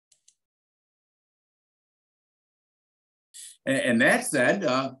And that said,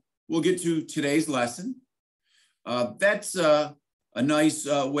 we'll get to today's lesson. That's a nice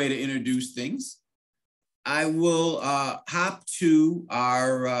way to introduce things. I will hop to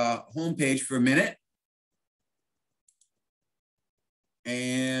our homepage for a minute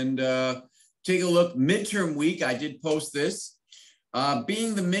and take a look. Midterm week, I did post this.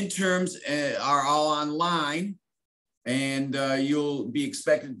 Being the midterms are all online and you'll be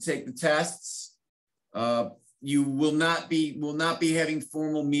expected to take the tests. You will not be having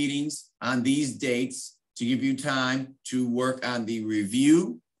formal meetings on these dates to give you time to work on the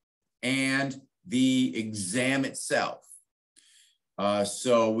review and the exam itself.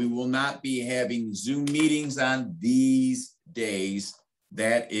 So we will not be having Zoom meetings on these days.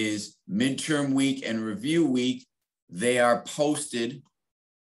 That is midterm week and review week. They are posted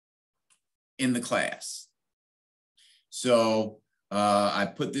in the class. So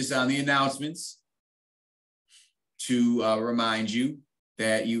I put this on the announcements to remind you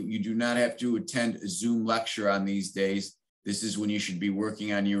that you do not have to attend a Zoom lecture on these days. This is when you should be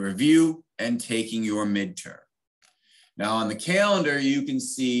working on your review and taking your midterm. Now on the calendar, you can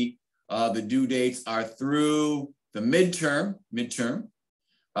see the due dates are through the midterm,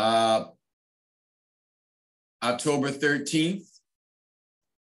 October 13th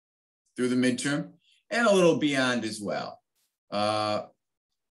through the midterm, and a little beyond as well.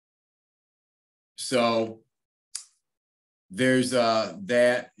 So there's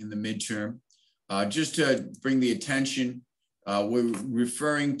that in the midterm. Just to bring the attention, we're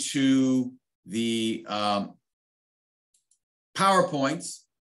referring to the PowerPoints,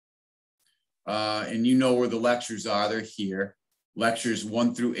 and you know where the lectures are, they're here. Lectures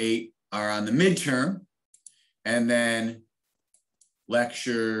 1 through 8 are on the midterm, and then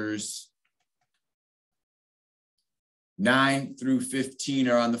lectures 9 through 15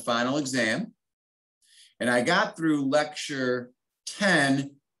 are on the final exam. And I got through lecture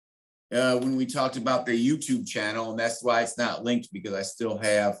 10 when we talked about their YouTube channel, and that's why it's not linked, because I still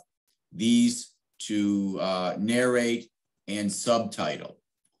have these to narrate and subtitle.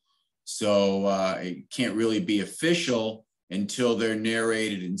 So it can't really be official until they're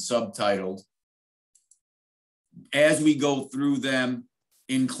narrated and subtitled. As we go through them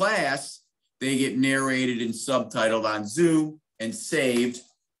in class, they get narrated and subtitled on Zoom and saved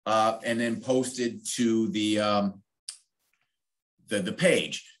and then posted to the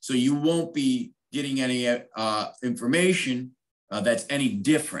page. So you won't be getting any information that's any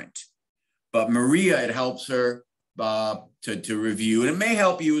different. But Maria, it helps her to review, and it may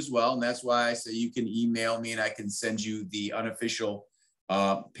help you as well. And that's why I say you can email me and I can send you the unofficial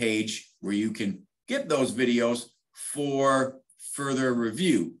page where you can get those videos for further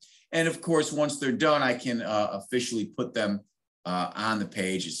review. And of course, once they're done, I can officially put them on the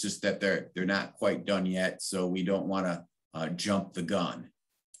page. It's just that they're not quite done yet, so we don't want to jump the gun.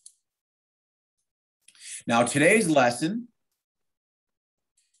 Now, today's lesson.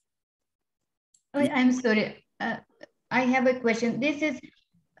 Oh, I'm sorry. I have a question. This is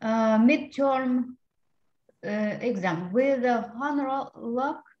midterm exam with a honor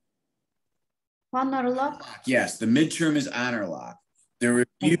lock. Honor lock? Yes, the midterm is honor lock. The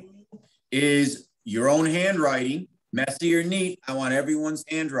review is your own handwriting, messy or neat. I want everyone's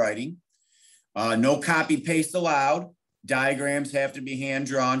handwriting. No copy paste allowed. Diagrams have to be hand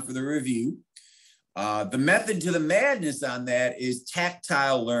drawn for the review. The method to the madness on that is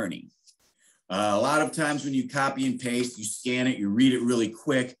tactile learning. A lot of times when you copy and paste, you scan it, you read it really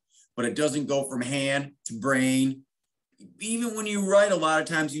quick, but it doesn't go from hand to brain. Even when you write, a lot of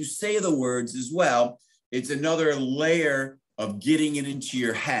times you say the words as well. It's another layer of getting it into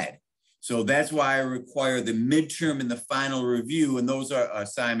your head. So that's why I require the midterm and the final review, and those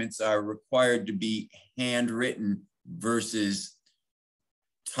assignments are required to be handwritten versus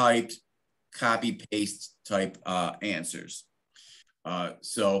typed, copy-paste type answers.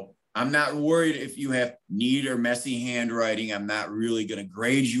 So I'm not worried if you have neat or messy handwriting. I'm not really going to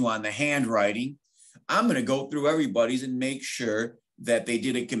grade you on the handwriting. I'm going to go through everybody's and make sure that they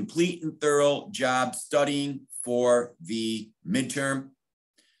did a complete and thorough job studying for the midterm.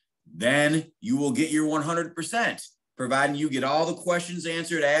 Then you will get your 100%, providing you get all the questions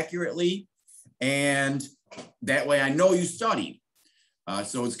answered accurately. And that way I know you studied.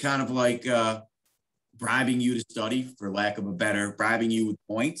 So it's kind of like bribing you to study, for lack of a better, bribing you with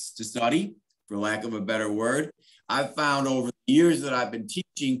points to study, for lack of a better word. I've found over the years that I've been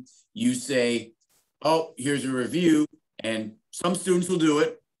teaching, you say, oh, here's a review, and some students will do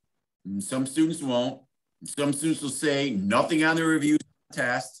it, and some students won't. Some students will say nothing on the review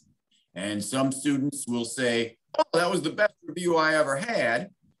test, and some students will say, oh, that was the best review I ever had.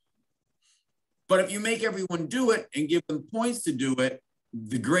 But if you make everyone do it and give them points to do it,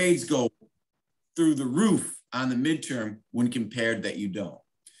 the grades go through the roof on the midterm when compared that you don't.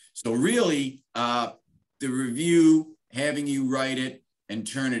 So really, the review, having you write it and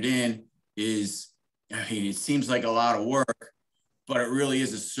turn it in is, I mean, it seems like a lot of work, but it really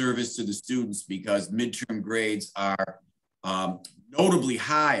is a service to the students because midterm grades are notably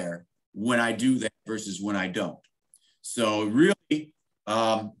higher when I do that versus when I don't. So really,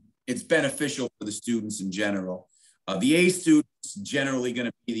 it's beneficial for the students in general. The A student's generally going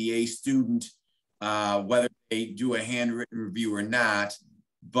to be the A student, whether they do a handwritten review or not.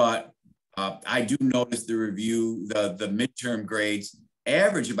 But I do notice the review, the midterm grades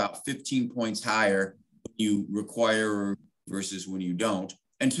average about 15 points higher when you require versus when you don't.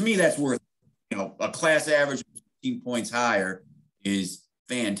 And to me, that's worth, you know, a class average of 15 points higher is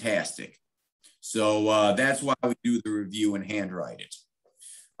fantastic. So that's why we do the review and handwrite it.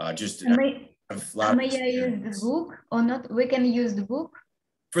 May I use the book or not? We can use the book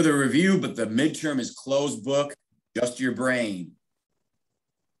for the review, but the midterm is closed book, just your brain.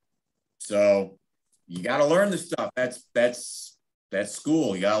 So you got to learn the stuff. That's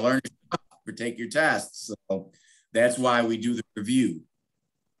school. You got to learn or take your tests. So that's why we do the review.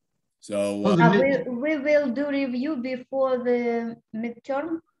 So we will do review before the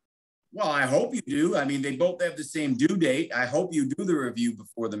midterm. Well, I hope you do. I mean, they both have the same due date. I hope you do the review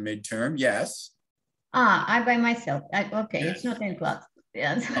before the midterm. Yes. I by myself. Okay, yes. It's not in class.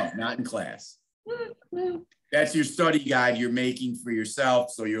 Yes. No, not in class. That's your study guide you're making for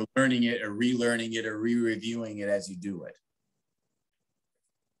yourself. So you're learning it or relearning it or re-reviewing it as you do it.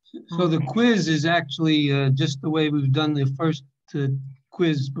 So the quiz is actually just the way we've done the first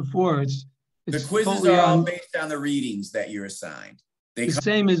quiz before. It's the quizzes are all based on the readings that you're assigned. The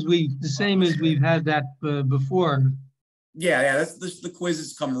same as we've had that before. Yeah, that's the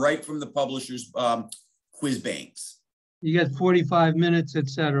quizzes come right from the publisher's quiz banks. You get 45 minutes,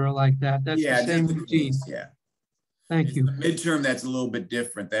 etc., like that. That's the same routine. Yeah. Thank you. The midterm, that's a little bit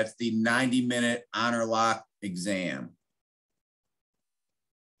different. That's the 90-minute honor lock exam.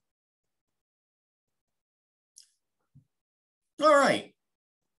 All right.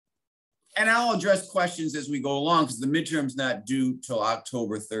 And I'll address questions as we go along because the midterm's not due till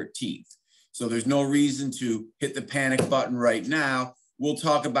October 13th. So there's no reason to hit the panic button right now. We'll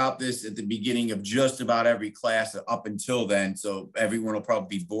talk about this at the beginning of just about every class up until then. So everyone will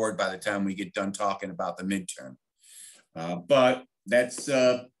probably be bored by the time we get done talking about the midterm. But that's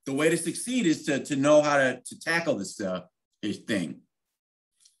the way to succeed is to know how to tackle this thing.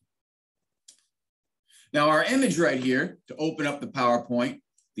 Now our image right here, to open up the PowerPoint,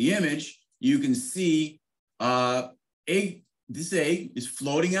 the image, you can see this egg is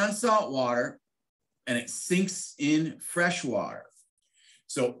floating on salt water and it sinks in fresh water.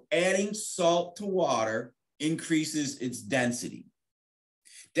 So adding salt to water increases its density.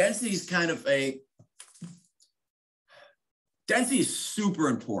 Density is super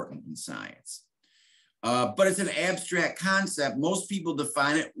important in science, but it's an abstract concept. Most people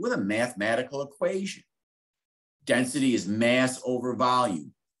define it with a mathematical equation. Density is mass over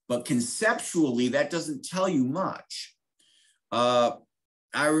volume, but conceptually that doesn't tell you much. I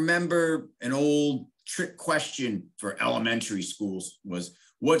remember an old trick question for elementary schools was,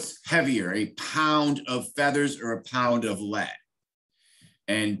 what's heavier, a pound of feathers or a pound of lead?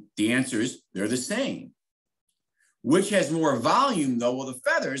 And the answer is they're the same. Which has more volume though? Well, the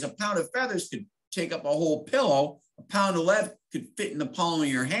feathers, a pound of feathers could take up a whole pillow. A pound of lead could fit in the palm of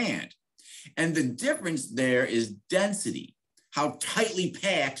your hand. And the difference there is density, how tightly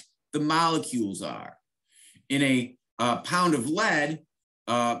packed the molecules are. In a pound of lead,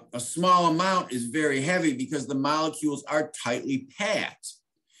 a small amount is very heavy because the molecules are tightly packed.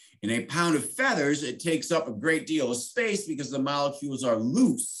 In a pound of feathers, it takes up a great deal of space because the molecules are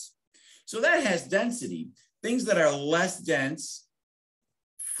loose. So that has density. Things that are less dense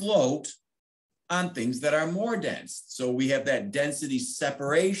float on things that are more dense. So we have that density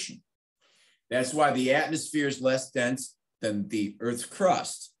separation. That's why the atmosphere is less dense than the Earth's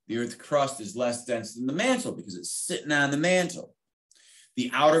crust. The Earth's crust is less dense than the mantle because it's sitting on the mantle. The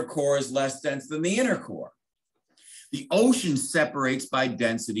outer core is less dense than the inner core. The ocean separates by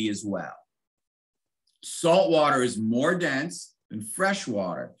density as well. Salt water is more dense than fresh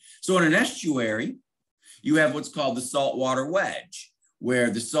water. So in an estuary, you have what's called the saltwater wedge, where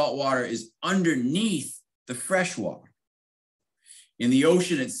the salt water is underneath the fresh water. In the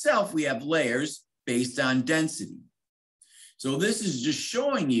ocean itself, we have layers based on density. So this is just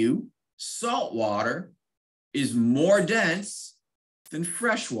showing you salt water is more dense than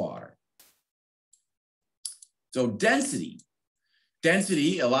fresh water. So density,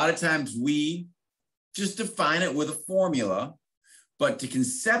 a lot of times we just define it with a formula, but to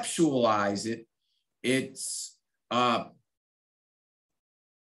conceptualize it, it's a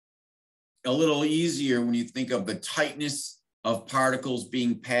little easier when you think of the tightness of particles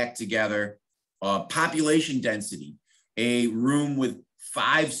being packed together. Population density, a room with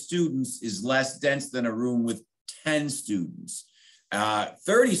 5 students is less dense than a room with 10 students.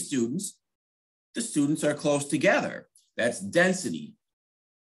 30 students, the students are close together. That's density.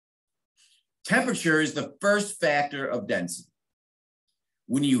 Temperature is the first factor of density.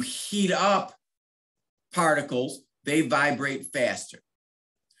 When you heat up particles, they vibrate faster.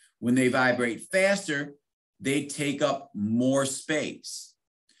 When they vibrate faster, they take up more space.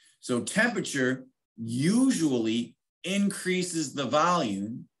 So temperature usually increases the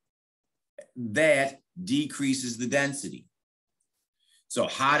volume, that decreases the density. So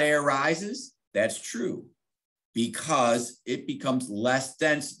hot air rises, that's true, because it becomes less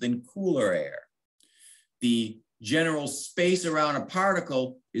dense than cooler air. The general space around a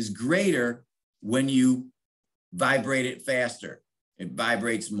particle is greater when you vibrate it faster. It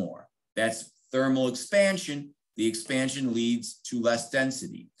vibrates more. That's thermal expansion. The expansion leads to less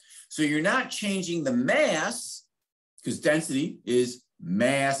density. So you're not changing the mass, because density is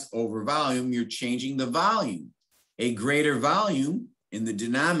mass over volume. You're changing the volume. A greater volume in the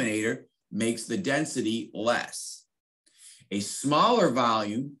denominator makes the density less. A smaller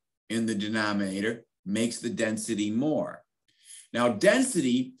volume in the denominator makes the density more. Now,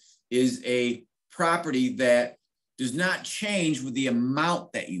 density is a property that does not change with the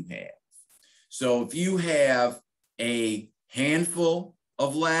amount that you have. So if you have a handful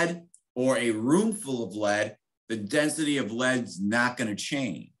of lead or a room full of lead, the density of lead is not going to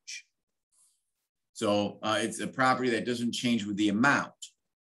change. So it's a property that doesn't change with the amount.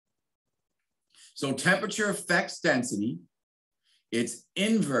 So temperature affects density. It's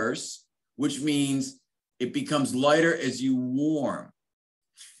inverse, which means it becomes lighter as you warm.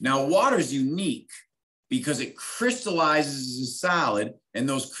 Now, water is unique because it crystallizes as a solid, and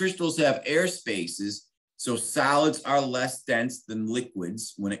those crystals have air spaces, so solids are less dense than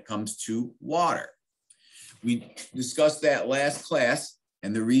liquids when it comes to water. We discussed that last class,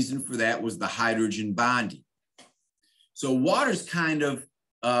 and the reason for that was the hydrogen bonding. So water is kind of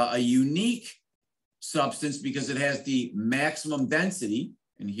a unique substance because it has the maximum density,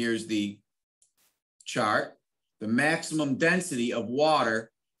 and here's the chart. The maximum density of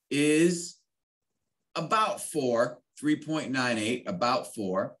water is about 4, 3.98, about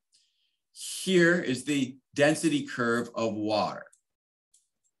 4. Here is the density curve of water.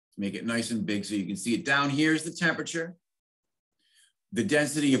 Make it nice and big so you can see it. Down here is the temperature. The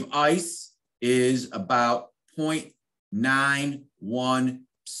density of ice is about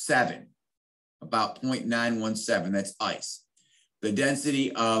 0.917. About 0.917, that's ice. The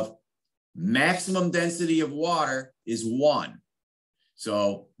density of maximum density of water is 1.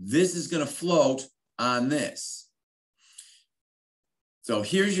 So this is going to float on this. So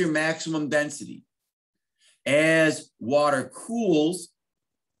here's your maximum density. As water cools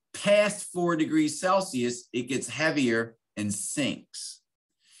past 4 degrees Celsius, it gets heavier and sinks.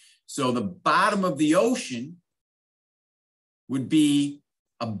 So the bottom of the ocean would be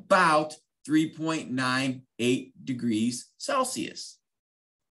about 3.98 degrees Celsius.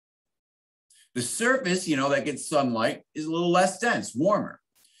 The surface, that gets sunlight is a little less dense, warmer.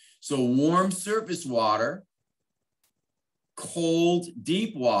 So warm surface water, cold,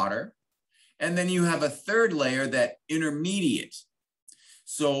 deep water, and then you have a third layer, that intermediate.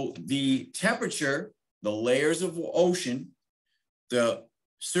 So the temperature, the layers of ocean, the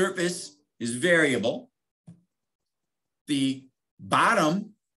surface is variable. The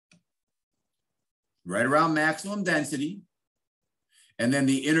bottom, right around maximum density. And then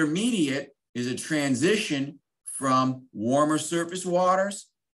the intermediate is a transition from warmer surface waters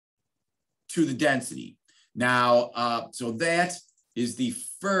to the density. Now, so that is the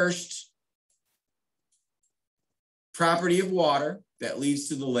first property of water that leads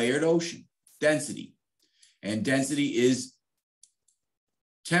to the layered ocean, density. And density is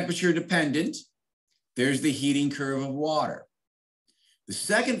temperature dependent. There's the heating curve of water. The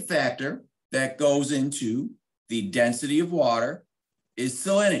second factor that goes into the density of water is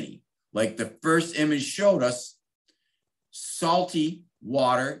salinity. Like the first image showed us, salty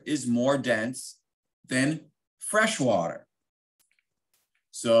water is more dense than fresh water.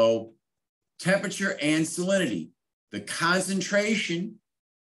 So temperature and salinity, the concentration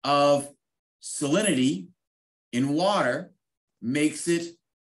of salinity in water makes it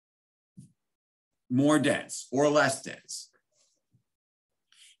more dense or less dense.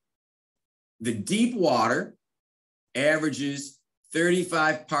 The deep water averages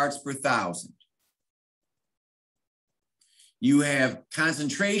 35 parts per thousand. You have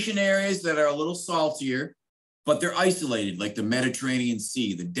concentration areas that are a little saltier, but they're isolated, like the Mediterranean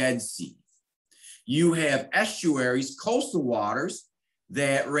Sea, the Dead Sea. You have estuaries, coastal waters,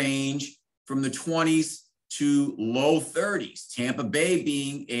 that range from the 20s to low 30s. Tampa Bay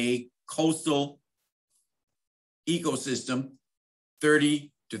being a coastal ecosystem,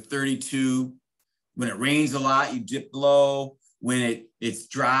 30 to 32. When it rains a lot, you dip low. When it's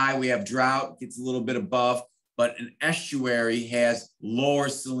dry, we have drought, gets a little bit above, but an estuary has lower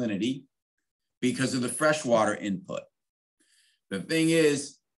salinity because of the freshwater input. The thing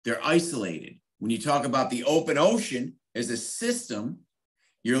is, they're isolated. When you talk about the open ocean as a system,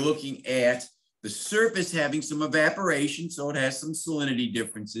 you're looking at the surface having some evaporation, so it has some salinity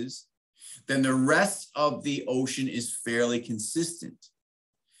differences. Then the rest of the ocean is fairly consistent.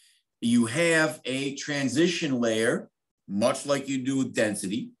 You have a transition layer, much like you do with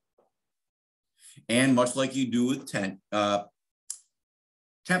density, and much like you do with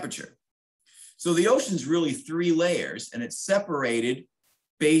temperature. So the ocean's really 3 layers, and it's separated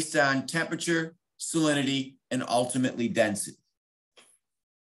based on temperature, salinity, and ultimately density.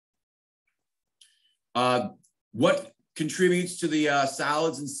 What contributes to the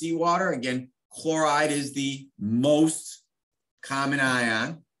solids in seawater? Again, chloride is the most common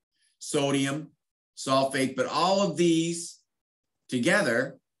ion, sodium, sulfate, but all of these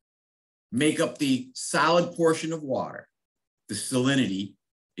together make up the solid portion of water. The salinity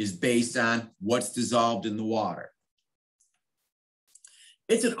is based on what's dissolved in the water.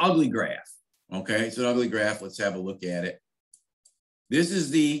 It's an ugly graph, okay? It's an ugly graph. Let's have a look at it. This is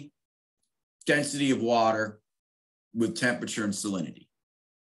the density of water with temperature and salinity.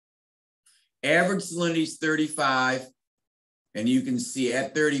 Average salinity is 35, and you can see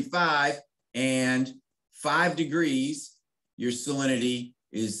at 35 and 5 degrees, your salinity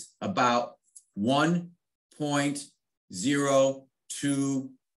is about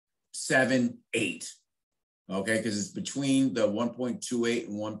 1.0278, okay? Because it's between the 1.28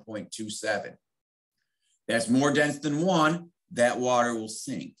 and 1.27. That's more dense than 1, that water will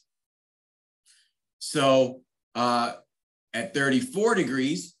sink. So at 34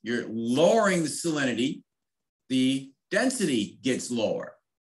 degrees, you're lowering the salinity, the density gets lower.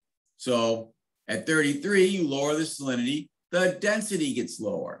 So at 33, you lower the salinity, the density gets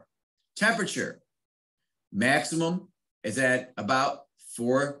lower. Temperature, maximum is at about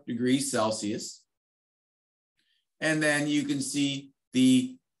 4 degrees Celsius. And then you can see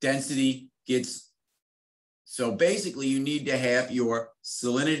the density gets, so basically you need to have your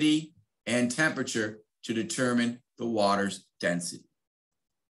salinity and temperature to determine the water's density.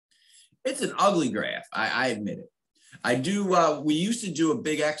 It's an ugly graph, I admit it. I do, we used to do a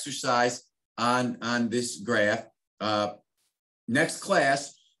big exercise on this graph. Next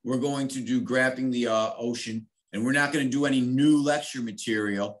class, we're going to do graphing the ocean, and we're not going to do any new lecture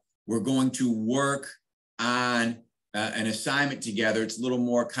material. We're going to work on an assignment together. It's a little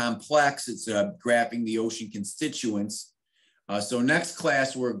more complex. It's graphing the ocean constituents. So next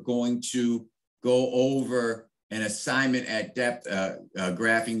class, we're going to go over an assignment at depth,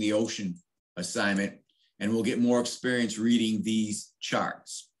 graphing the ocean assignment, and we'll get more experience reading these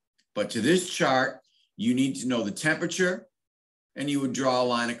charts. But to this chart, you need to know the temperature, and you would draw a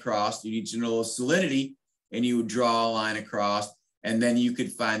line across. You need to know the salinity, and you would draw a line across, and then you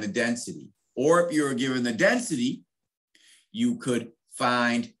could find the density. Or if you were given the density, you could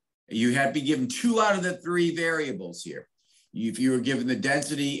find, you had to be given 2 out of the 3 variables here. If you were given the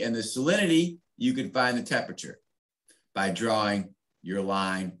density and the salinity, you could find the temperature by drawing your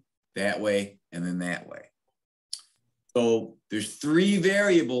line that way and then that way. So there's 3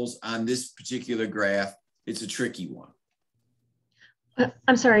 variables on this particular graph. It's a tricky one.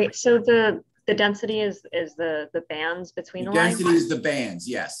 I'm sorry. So the density is the bands between the lines? Density is the bands,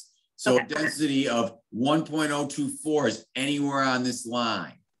 yes. So okay. A density of 1.024 is anywhere on this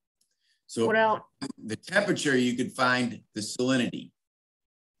line. So what else? The temperature, you could find the salinity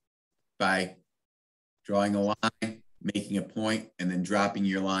by drawing a line, making a point, and then dropping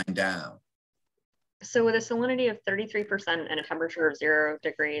your line down. So with a salinity of 33% and a temperature of 0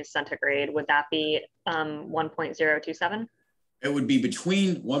 degrees centigrade, would that be 1.027? It would be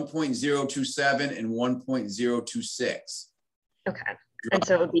between 1.027 and 1.026. Okay. And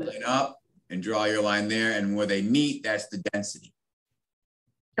so it would be up and draw your line there, and where they meet, that's the density.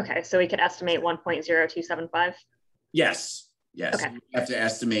 Okay, so we could estimate 1.0275? Yes, yes. Okay. You have to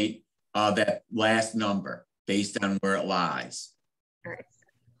estimate that last number based on where it lies. All right.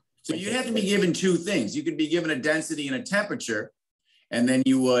 So you have to be given 2 things. You could be given a density and a temperature, and then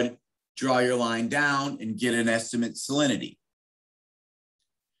you would draw your line down and get an estimate salinity.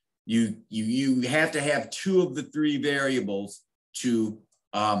 you have to have two of the three variables to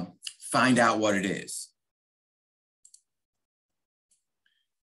find out what it is.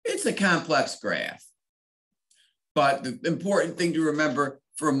 It's a complex graph, but the important thing to remember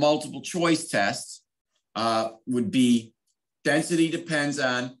for a multiple choice test would be density depends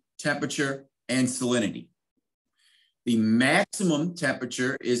on temperature and salinity. The maximum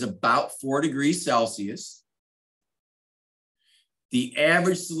temperature is about 4 degrees Celsius. The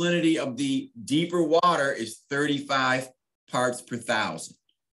average salinity of the deeper water is 35 parts per thousand.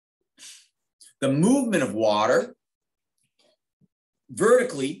 The movement of water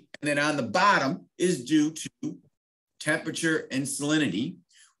vertically and then on the bottom is due to temperature and salinity.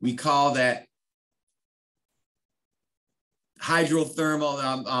 We call that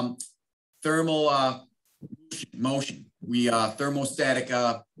hydrothermal thermal motion.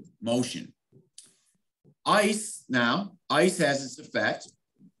 Thermostatic motion. Ice has its effect.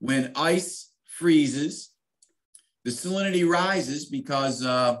 When ice freezes, the salinity rises because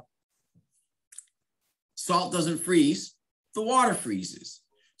salt doesn't freeze, the water freezes.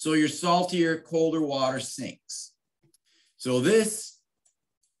 So your saltier, colder water sinks. So this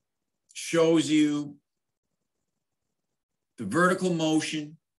shows you the vertical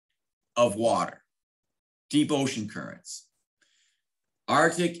motion of water, deep ocean currents,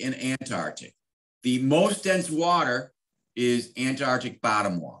 Arctic and Antarctic. The most dense water is Antarctic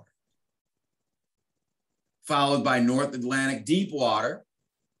bottom water, followed by North Atlantic deep water.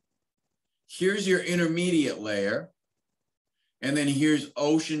 Here's your intermediate layer, and then here's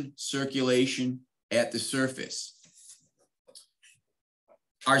ocean circulation at the surface.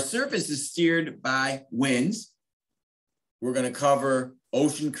 Our surface is steered by winds. We're going to cover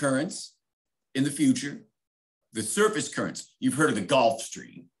ocean currents in the future. The surface currents, you've heard of the Gulf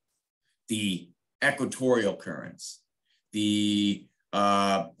Stream, the equatorial currents, the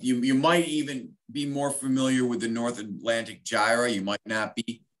you might even be more familiar with the North Atlantic gyre. You might not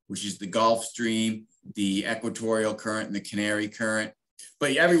be, which is the Gulf Stream, the equatorial current, and the Canary Current.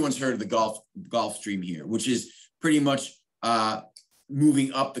 But everyone's heard of the Gulf Stream here, which is pretty much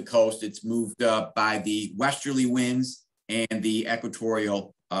moving up the coast. It's moved up by the westerly winds and the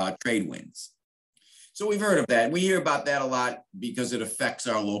equatorial trade winds. So we've heard of that. We hear about that a lot because it affects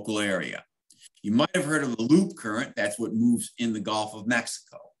our local area. You might have heard of the loop current. That's what moves in the Gulf of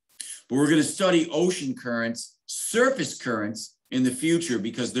Mexico. But we're going to study ocean currents, surface currents in the future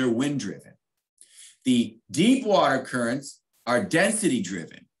because they're wind driven. The deep water currents are density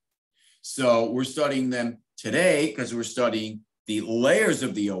driven. So we're studying them today because we're studying the layers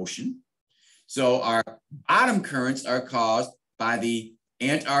of the ocean. So our bottom currents are caused by the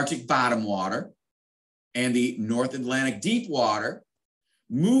Antarctic bottom water and the North Atlantic deep water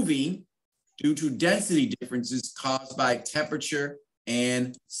moving due to density differences caused by temperature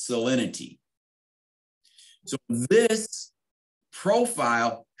and salinity. So this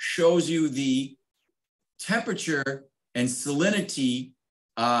profile shows you the temperature and salinity,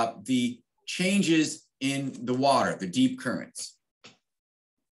 the changes in the water, the deep currents.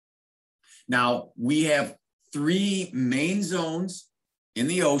 Now, we have three main zones in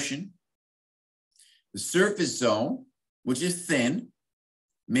the ocean. The surface zone, which is thin,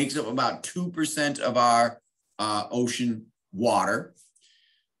 makes up about 2% of our ocean water.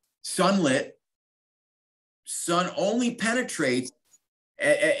 Sunlit, sun only penetrates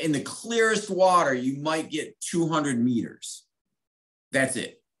in the clearest water, you might get 200 meters. That's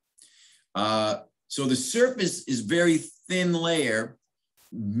it. So the surface is very thin layer.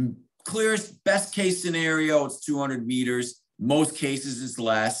 Clearest, best case scenario, it's 200 meters. Most cases it's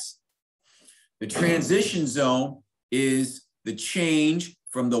less. The transition zone is the change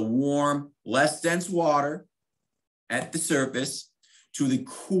from the warm, less dense water at the surface to the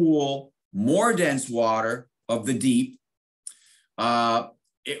cool, more dense water of the deep.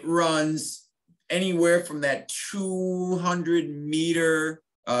 It runs anywhere from that 200 meter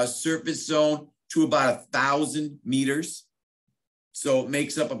surface zone to about 1,000 meters. So it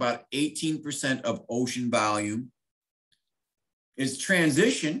makes up about 18% of ocean volume. It's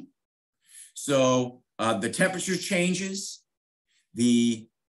transition. So the temperature changes, the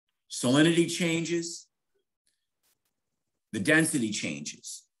salinity changes, the density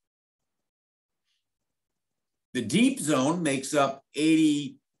changes. The deep zone makes up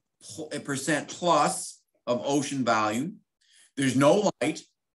 80% plus of ocean volume. There's no light,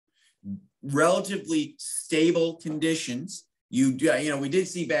 relatively stable conditions. We did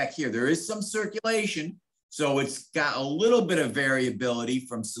see back here, there is some circulation, so it's got a little bit of variability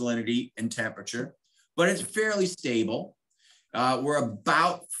from salinity and temperature, but it's fairly stable. We're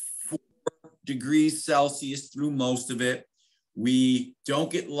about 4 degrees Celsius through most of it. we don't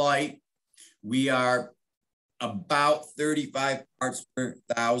get light. We are about 35 parts per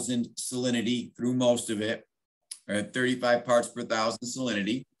thousand salinity through most of it, or 35 parts per thousand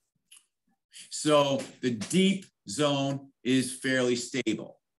salinity. So the deep zone is fairly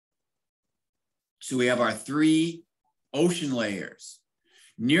stable. So we have our 3 ocean layers.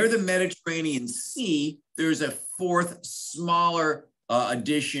 Near the Mediterranean Sea, there's a 4th smaller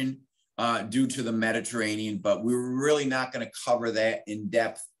addition due to the Mediterranean, but we're really not going to cover that in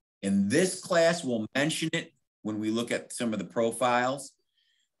depth in this class. We'll mention it when we look at some of the profiles,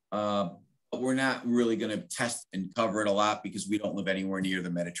 but we're not really going to test and cover it a lot because we don't live anywhere near the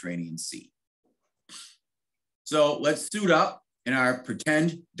Mediterranean Sea. So let's suit up in our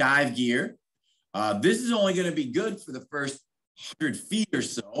pretend dive gear. This is only going to be good for the first 100 feet or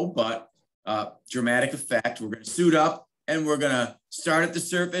so, but dramatic effect. We're going to suit up and we're going to start at the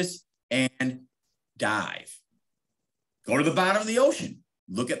surface and dive. Go to the bottom of the ocean.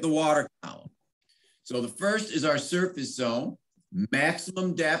 Look at the water column. So the first is our surface zone.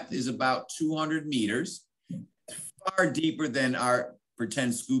 Maximum depth is about 200 meters. Far deeper than our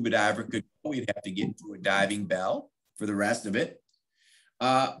pretend scuba diver could go. We'd have to get into a diving bell for the rest of it.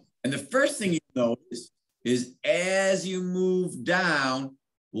 And the first thing you notice is as you move down,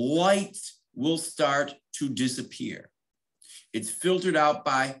 light will start to disappear. It's filtered out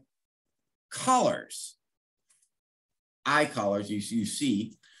by colors, eye colors you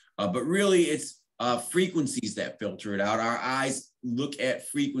see, but really it's frequencies that filter it out. Our eyes look at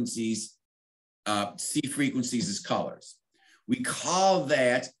frequencies, see frequencies as colors. We call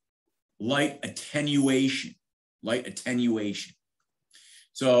that light attenuation, light attenuation.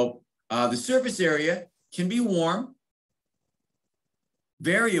 So the surface area can be warm,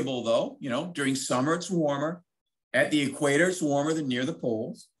 variable though, you know, during summer it's warmer. At the equator, it's warmer than near the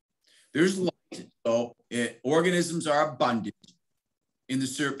poles. There's light, so organisms are abundant in the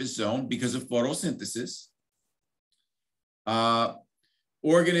surface zone because of photosynthesis.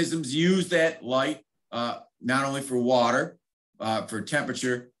 Organisms use that light not only for water, for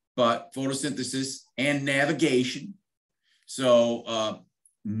temperature, but photosynthesis and navigation. So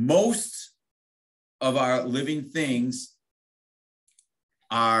most of our living things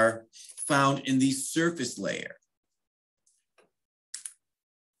are found in the surface layer.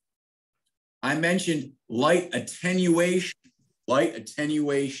 I mentioned light attenuation, light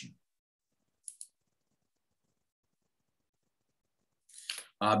attenuation.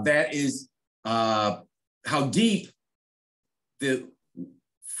 That is how deep the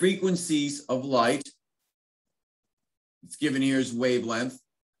frequencies of light, it's given here as wavelength,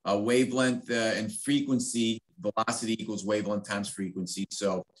 wavelength and frequency, velocity equals wavelength times frequency.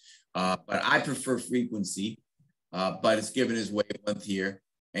 So, but I prefer frequency, but it's given as wavelength here.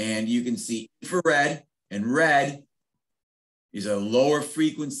 And you can see infrared and red is a lower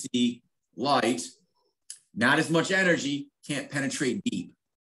frequency light, not as much energy, can't penetrate deep.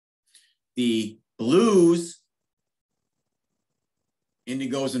 The blues,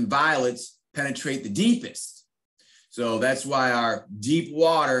 indigos and violets penetrate the deepest. So that's why our deep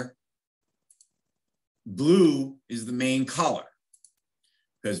water, blue is the main color,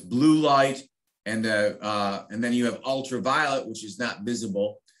 because blue light and then you have ultraviolet, which is not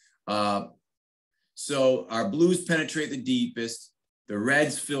visible. So our blues penetrate the deepest, the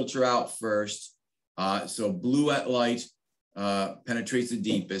reds filter out first. So blue light penetrates the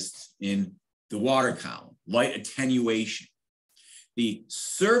deepest in the water column, light attenuation. The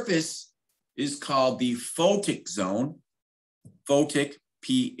surface is called the photic zone, photic,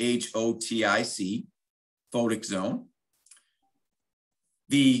 P-H-O-T-I-C, photic zone.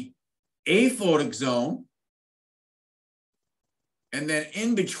 The aphotic zone, and then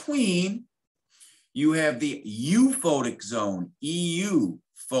in between, you have the euphotic zone, EU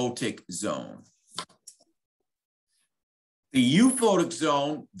photic zone. The euphotic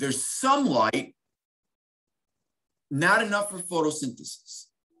zone, there's some light, not enough for photosynthesis.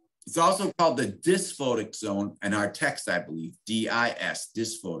 It's also called the dysphotic zone in our text, I believe, D-I-S,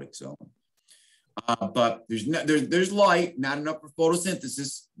 dysphotic zone. But there's light, not enough for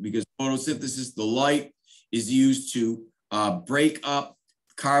photosynthesis, because photosynthesis, the light is used to break up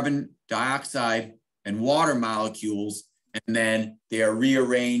carbon dioxide and water molecules, and then they are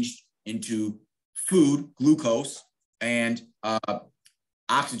rearranged into food, glucose, and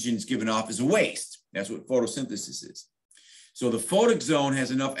oxygen is given off as a waste. That's what photosynthesis is. So the photic zone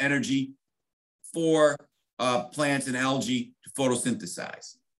has enough energy for plants and algae to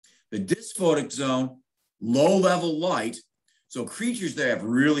photosynthesize. The dysphotic zone, low-level light, so creatures that have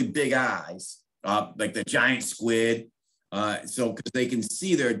really big eyes, like the giant squid, so because they can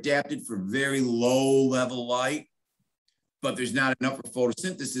see, they're adapted for very low-level light. but there's not enough for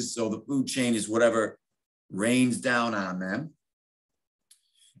photosynthesis, so the food chain is whatever rains down on them.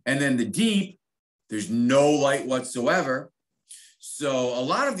 And then the deep, there's no light whatsoever. So a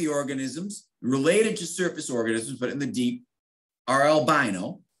lot of the organisms related to surface organisms, but in the deep, are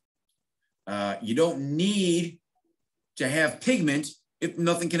albino. You don't need to have pigment if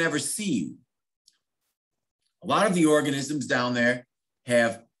nothing can ever see you. A lot of the organisms down there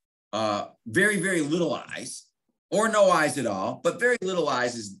have very, very little eyes, or no eyes at all, but very little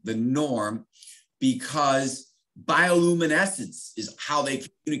eyes is the norm because bioluminescence is how they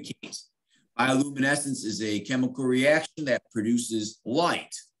communicate. Bioluminescence is a chemical reaction that produces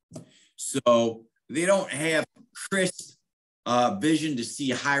light. So they don't have crisp vision to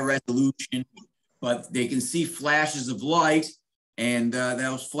see high resolution, but they can see flashes of light. And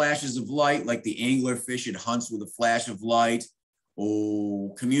those flashes of light, like the anglerfish, it hunts with a flash of light.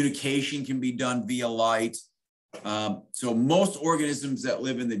 Oh, communication can be done via light. So most organisms that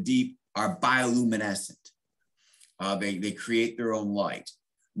live in the deep are bioluminescent. They create their own light.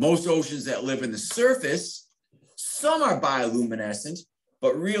 Most oceans that live in the surface, some are bioluminescent,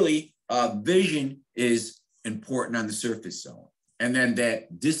 but really vision is important on the surface zone. And then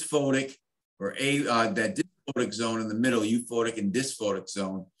that dysphotic or that dysphotic zone in the middle, euphotic and dysphotic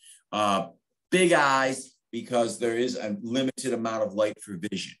zone, big eyes because there is a limited amount of light for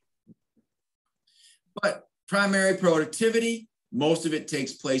vision. But primary productivity, most of it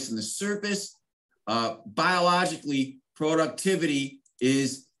takes place in the surface. Biologically, productivity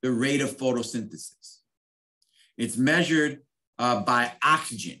is the rate of photosynthesis. It's measured by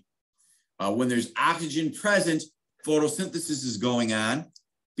oxygen. When there's oxygen present, photosynthesis is going on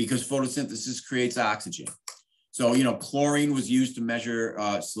because photosynthesis creates oxygen. So, you know, chlorine was used to measure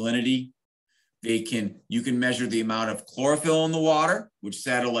salinity. You can measure the amount of chlorophyll in the water, which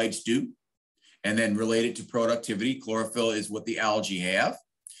satellites do, and then relate it to productivity. Chlorophyll is what the algae have.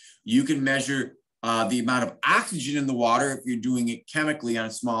 You can measure the amount of oxygen in the water. If you're doing it chemically on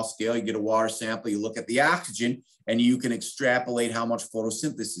a small scale, you get a water sample, you look at the oxygen, and you can extrapolate how much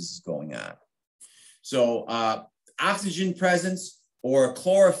photosynthesis is going on. So oxygen presence or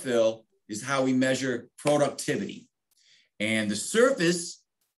chlorophyll is how we measure productivity. And the surface,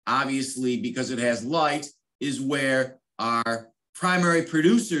 obviously, because it has light, is where our primary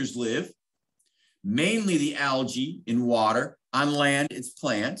producers live, mainly the algae in water. On land, it's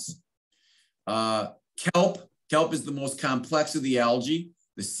plants. Kelp is the most complex of the algae.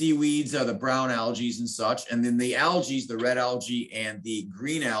 The seaweeds are the brown algae and such. And then the algae, the red algae and the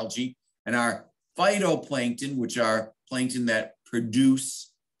green algae, and our phytoplankton, which are plankton that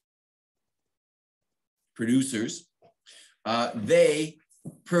producers, they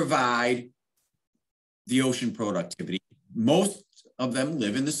provide the ocean productivity. Most of them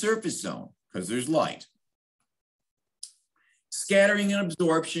live in the surface zone because there's light. Scattering and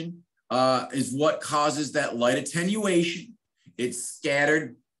absorption is what causes that light attenuation. It's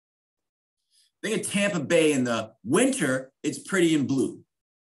scattered. Think of Tampa Bay in the winter, it's pretty and blue.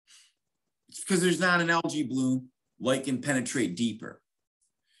 It's because there's not an algae bloom, light can penetrate deeper.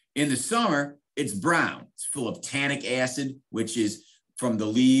 In the summer, it's brown. It's full of tannic acid, which is from the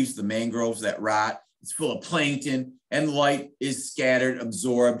leaves, the mangroves that rot. It's full of plankton, and light is scattered,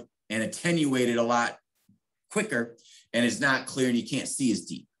 absorbed, and attenuated a lot quicker, and it's not clear and you can't see as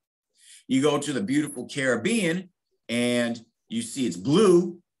deep. You go to the beautiful Caribbean and you see it's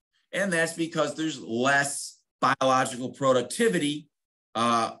blue, and that's because there's less biological productivity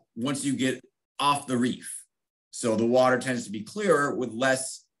once you get off the reef. So the water tends to be clearer with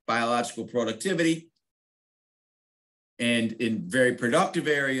less biological productivity. And in very productive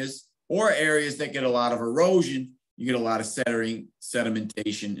areas or areas that get a lot of erosion, you get a lot of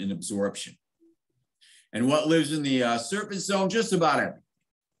sedimentation and absorption. And what lives in the surface zone? Just about everything.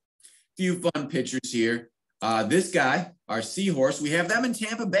 Few fun pictures here. This guy, our seahorse, we have them in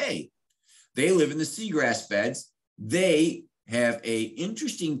Tampa Bay. They live in the seagrass beds. They have an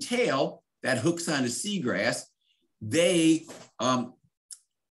interesting tail that hooks onto seagrass. They are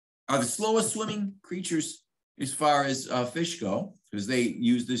the slowest swimming creatures as far as fish go, because they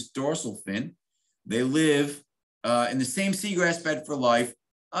use this dorsal fin. They live in the same seagrass bed for life.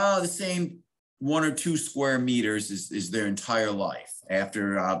 The same 1 or 2 square meters is their entire life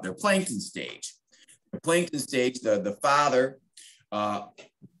after their plankton stage. The plankton stage, the father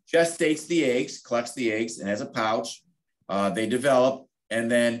gestates the eggs, collects the eggs, and has a pouch. They develop,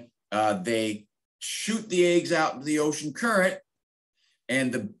 and then they shoot the eggs out into the ocean current,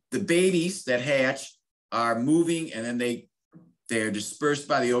 and the babies that hatch are moving, and then they're dispersed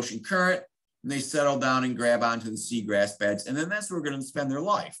by the ocean current, and they settle down and grab onto the seagrass beds, and then that's where we're going to spend their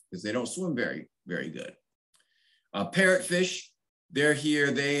life because they don't swim very, very good. Parrotfish, they're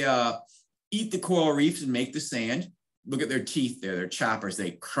here. They eat the coral reefs and make the sand. Look at their teeth there. They're choppers.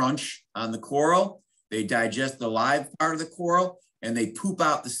 They crunch on the coral. They digest the live part of the coral, and they poop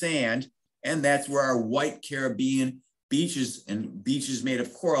out the sand. And that's where our white Caribbean beaches and beaches made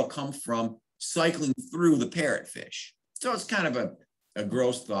of coral come from, cycling through the parrotfish. So it's kind of a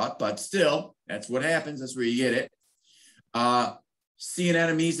gross thought, but still, that's what happens. That's where you get it. Sea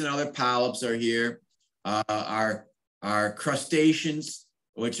anemones and other polyps are here. Our crustaceans,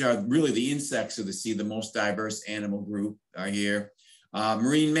 which are really the insects of the sea, the most diverse animal group, are here.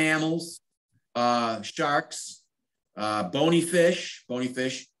 Marine mammals, sharks, bony fish,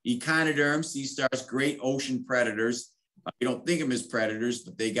 echinoderms, sea stars, great ocean predators. You don't think of them as predators,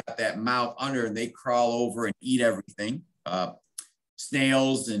 but they got that mouth under and they crawl over and eat everything.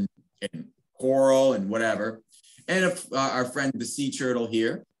 Snails and coral and whatever. And our friend, the sea turtle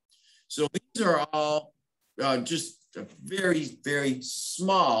here. So these are all just a very, very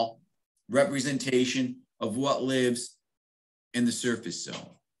small representation of what lives in the surface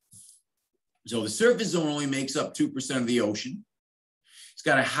zone. So the surface zone only makes up 2% of the ocean. It's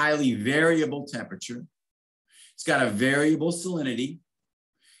got a highly variable temperature. It's got a variable salinity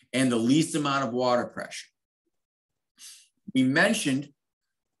and the least amount of water pressure. We mentioned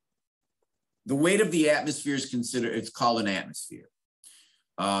the weight of the atmosphere is considered, it's called an atmosphere.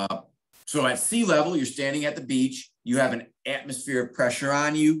 So at sea level, you're standing at the beach, you have an atmospheric pressure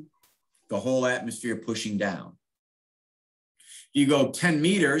on you, the whole atmosphere pushing down. You go 10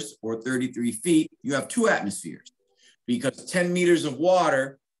 meters or 33 feet, you have 2 atmospheres because 10 meters of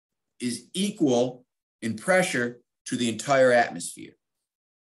water is equal in pressure to the entire atmosphere.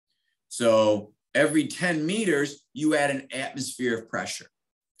 So every 10 meters, you add an atmosphere of pressure.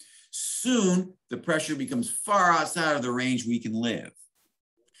 Soon, the pressure becomes far outside of the range we can live.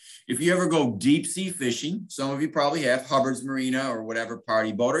 If you ever go deep sea fishing, some of you probably have, Hubbard's Marina or whatever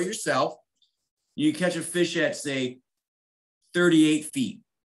party boat, or yourself, you catch a fish at, say, 38 feet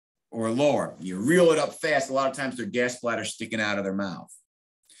or lower. You reel it up fast. A lot of times their gas bladder sticking out of their mouth.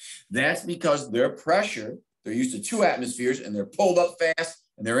 That's because their pressure, they're used to 2 atmospheres and they're pulled up fast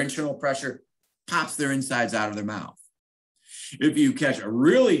and their internal pressure pops their insides out of their mouth. If you catch a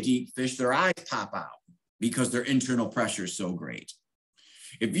really deep fish, their eyes pop out because their internal pressure is so great.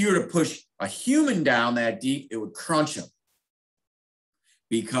 If you were to push a human down that deep, it would crunch them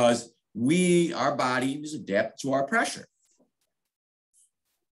because our body is adapted to our pressure.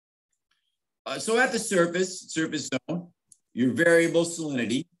 So at the surface zone, your variable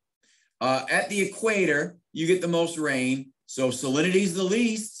salinity. At the equator, you get the most rain. So salinity is the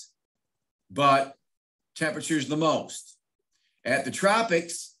least, but temperature is the most. At the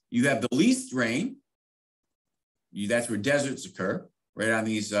tropics, you have the least rain. That's where deserts occur, right on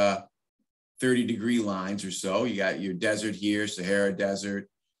these 30-degree lines or so. You got your desert here, Sahara Desert,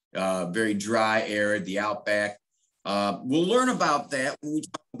 very dry, arid, the outback. We'll learn about that when we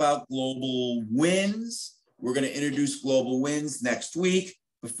talk about global winds. We're going to introduce global winds next week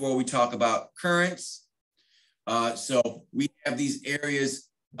before we talk about currents. So we have these areas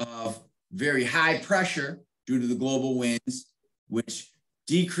of very high pressure due to the global winds, which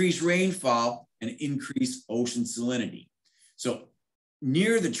decrease rainfall and increase ocean salinity. So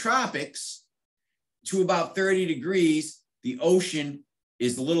near the tropics, to about 30 degrees, the ocean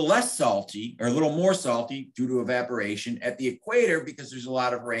is a little less salty or a little more salty due to evaporation. At the equator, because there's a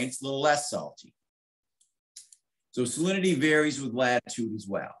lot of rain, it's a little less salty. So salinity varies with latitude as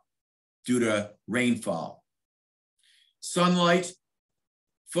well due to rainfall. Sunlight,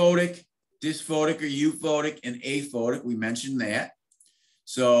 photic, dysphotic or euphotic, and aphotic, we mentioned that.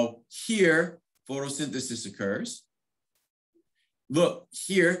 So here, photosynthesis occurs. Look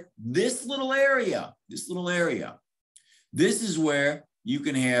here, this little area, this is where you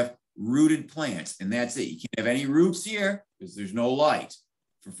can have rooted plants, and that's it. You can't have any roots here because there's no light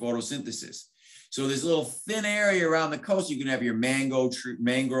for photosynthesis. So this little thin area around the coast, you can have your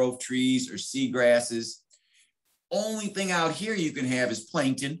mangrove trees or seagrasses. Only thing out here you can have is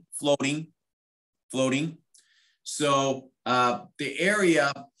plankton floating. So the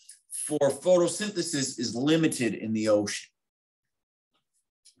area for photosynthesis is limited in the ocean.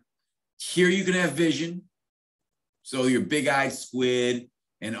 Here you can have vision. So your big-eyed squid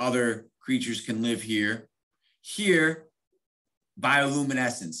and other creatures can live here. Here,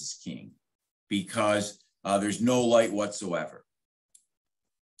 bioluminescence is king because there's no light whatsoever.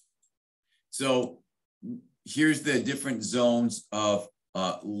 So here's the different zones of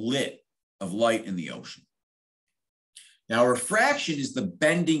light in the ocean. Now, refraction is the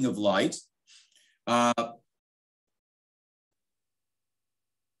bending of light.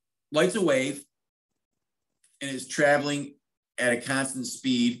 Light's a wave. and is traveling at a constant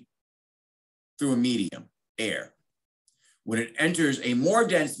speed through a medium, air. When it enters a more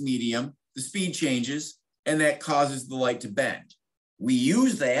dense medium, the speed changes, and that causes the light to bend. We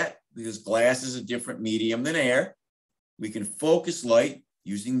use that because glass is a different medium than air. We can focus light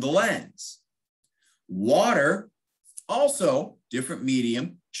using the lens. Water, also different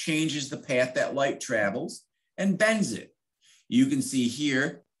medium, changes the path that light travels and bends it. You can see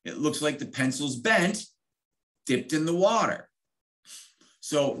here, it looks like the pencil's bent, dipped in the water.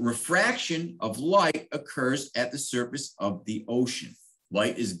 So refraction of light occurs at the surface of the ocean.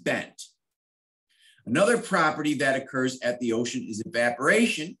 Light is bent. Another property that occurs at the ocean is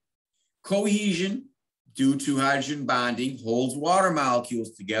evaporation. Cohesion, due to hydrogen bonding, holds water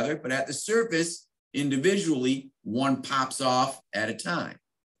molecules together, but at the surface, individually, one pops off at a time.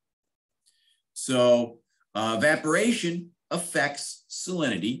 So evaporation affects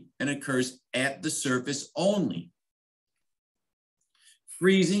salinity and occurs at the surface only.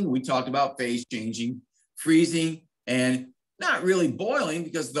 Freezing, we talked about phase changing, freezing, and not really boiling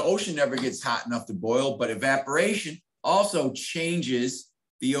because the ocean never gets hot enough to boil, but evaporation also changes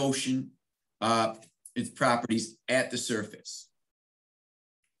the ocean, its properties at the surface.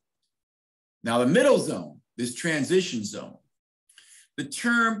 Now the middle zone, this transition zone, the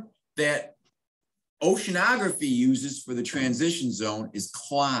term that oceanography uses for the transition zone is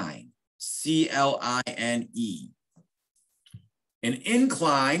cline, C-L-I-N-E. An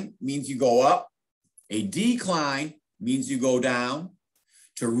incline means you go up. A decline means you go down.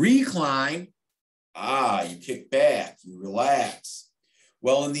 To recline, you kick back, you relax.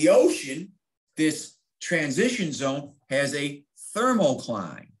 Well, in the ocean, this transition zone has a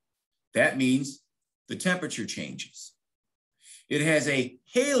thermocline. That means the temperature changes. It has a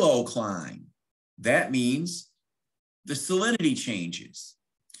halocline. That means the salinity changes.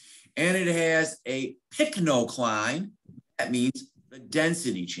 And it has a pycnocline. That means the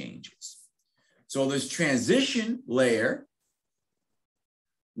density changes. So this transition layer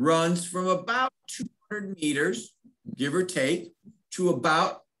runs from about 200 meters, give or take, to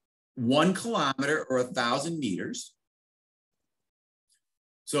about 1 kilometer or 1,000 meters.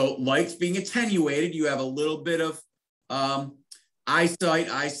 So light's being attenuated. You have a little bit of eyesight,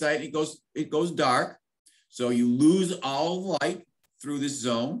 it goes dark. So you lose all light through this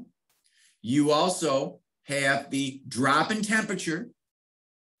zone. You also have the drop in temperature,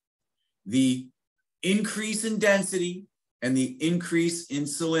 the increase in density, and the increase in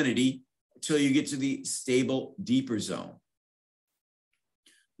salinity until you get to the stable, deeper zone.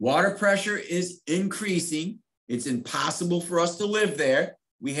 Water pressure is increasing. It's impossible for us to live there.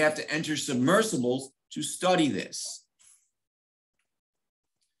 We have to enter submersibles to study this.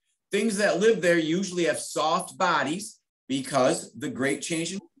 Things that live there usually have soft bodies because the great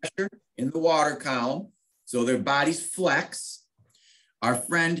change in pressure in the water column, so their bodies flex. Our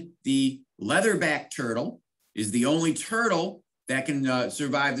friend, the leatherback turtle, is the only turtle that can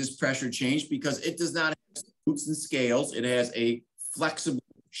survive this pressure change because it does not have roots and scales. It has a flexible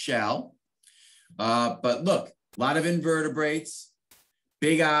shell. But look, a lot of invertebrates,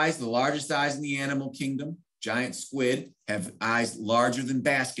 big eyes, the largest eyes in the animal kingdom. Giant squid have eyes larger than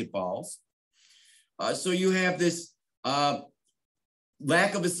basketballs. So you have this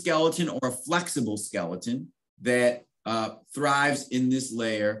lack of a skeleton or a flexible skeleton that thrives in this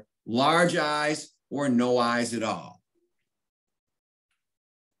layer, large eyes or no eyes at all.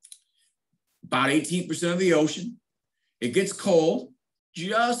 About 18% of the ocean. It gets cold,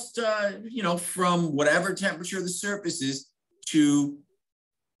 just from whatever temperature the surface is to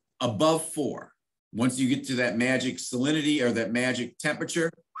above 4. Once you get to that magic salinity or that magic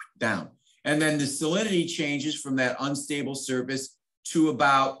temperature, down. And then the salinity changes from that unstable surface to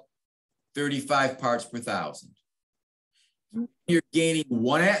about 35 parts per thousand. You're gaining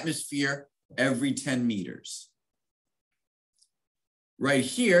 1 atmosphere every 10 meters. Right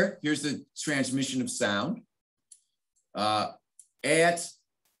here, here's the transmission of sound. At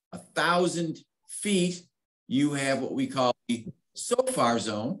 1,000 feet, you have what we call the SOFAR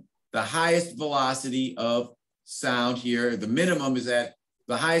zone, the highest velocity of sound here. The minimum is the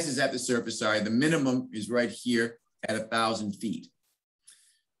highest is at the surface, the minimum is right here at 1,000 feet.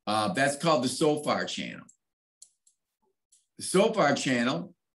 That's called the SOFAR channel. The SOFAR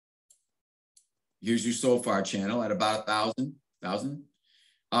channel, here's your SOFAR channel at about 1,000.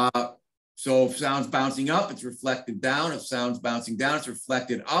 So if sound's bouncing up, it's reflected down. If sound's bouncing down, it's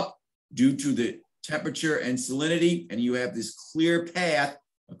reflected up due to the temperature and salinity. And you have this clear path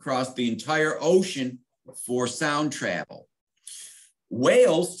across the entire ocean for sound travel.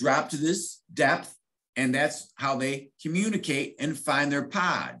 Whales drop to this depth, and that's how they communicate and find their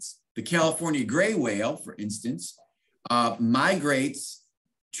pods. the California gray whale, for instance, migrates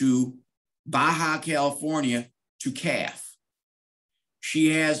to Baja California to calf.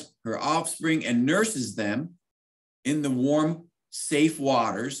 She has her offspring and nurses them in the warm, safe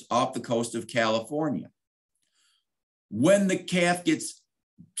waters off the coast of California. When the calf gets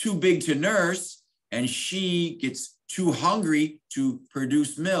too big to nurse and she gets too hungry to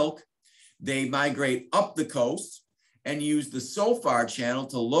produce milk, they migrate up the coast and use the SOFAR channel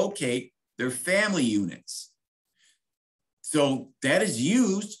to locate their family units. So that is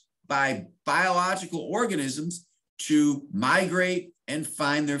used by biological organisms to migrate and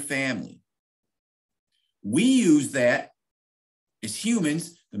find their family. We use that as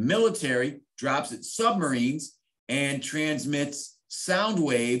humans. The military drops its submarines and transmits sound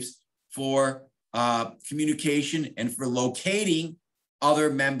waves for communication and for locating other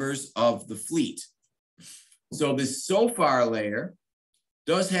members of the fleet. So this SOFAR layer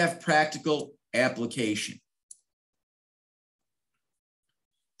does have practical application.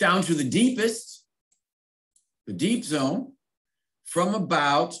 Down to the deepest, the deep zone, from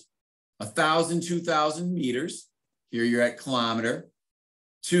about 1,000, 2,000 meters, here you're at kilometer,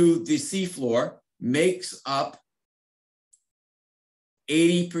 to the seafloor, makes up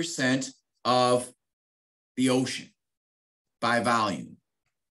 80% of the ocean by volume.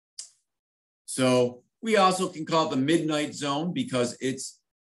 So we also can call it the midnight zone because it's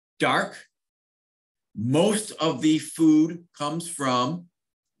dark. Most of the food comes from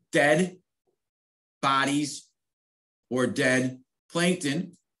dead bodies or dead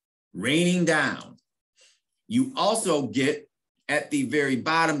plankton raining down. You also get, at the very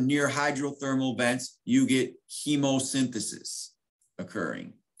bottom near hydrothermal vents, you get chemosynthesis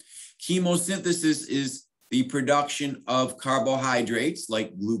occurring. Chemosynthesis is the production of carbohydrates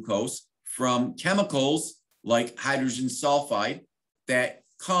like glucose from chemicals like hydrogen sulfide that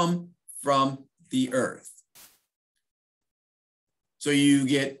come from the earth. So you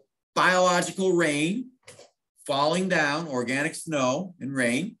get biological rain falling down, organic snow and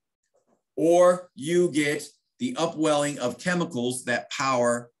rain, or you get the upwelling of chemicals that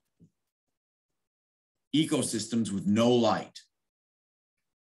power ecosystems with no light.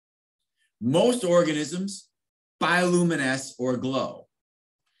 Most organisms bioluminesce or glow.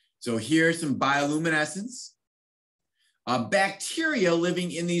 So here's some bioluminescence. Bacteria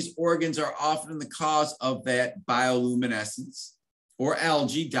living in these organs are often the cause of that bioluminescence, or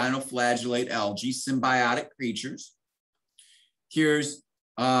algae, dinoflagellate algae, symbiotic creatures. Here's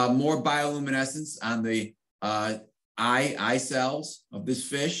more bioluminescence on the eye cells of this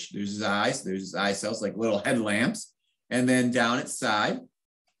fish. There's his eyes, there's his eye cells, like little headlamps. And then down its side,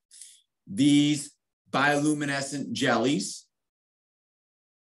 these bioluminescent jellies.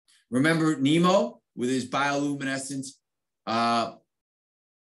 Remember Nemo with his bioluminescent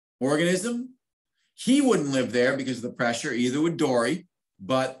organism? He wouldn't live there because of the pressure, either would Dory,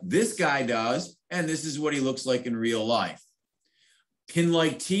 but this guy does, and this is what he looks like in real life.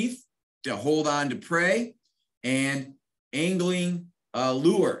 Pin-like teeth to hold on to prey, and angling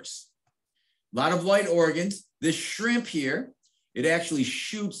lures. A lot of light organs. This shrimp here, it actually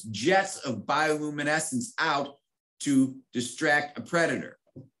shoots jets of bioluminescence out to distract a predator.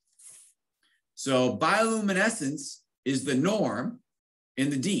 So bioluminescence is the norm in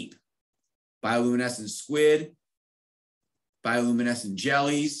the deep. Bioluminescent squid, bioluminescent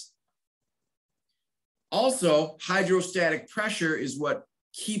jellies. Also, hydrostatic pressure is what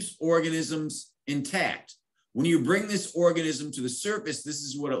keeps organisms intact. When you bring this organism to the surface, this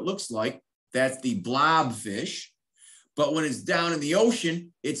is what it looks like. That's the blobfish. But when it's down in the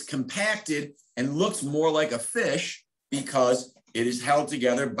ocean, it's compacted and looks more like a fish because it is held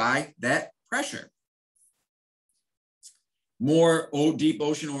together by that pressure. More deep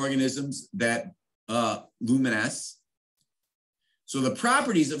ocean organisms that luminesce. So the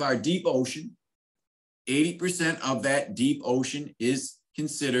properties of our deep ocean, 80% of that deep ocean is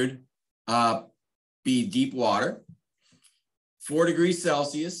considered be deep water. 4 degrees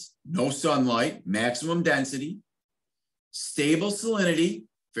Celsius, no sunlight, maximum density, stable salinity,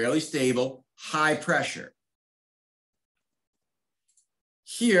 fairly stable, high pressure.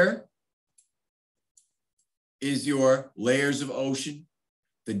 Here is your layers of ocean,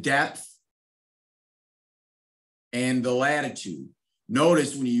 the depth, and the latitude.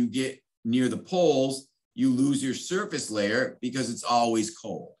 Notice when you get near the poles, you lose your surface layer because it's always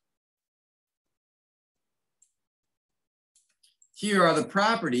cold. Here are the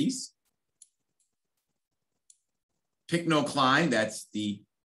properties. Pycnocline, that's the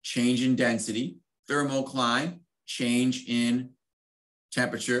change in density. Thermocline, change in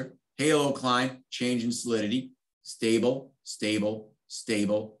temperature. Halocline, change in solidity. Stable, stable,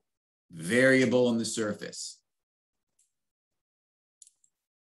 stable, variable in the surface.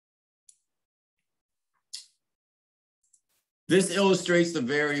 This illustrates the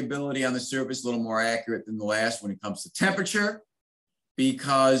variability on the surface a little more accurate than the last when it comes to temperature,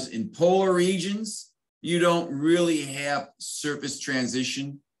 because in polar regions, you don't really have surface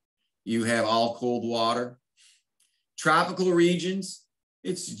transition. You have all cold water. Tropical regions,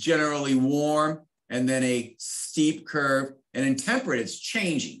 it's generally warm and then a steep curve. And in temperate, it's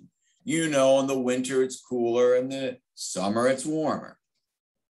changing. You know, in the winter, it's cooler. In the summer, it's warmer.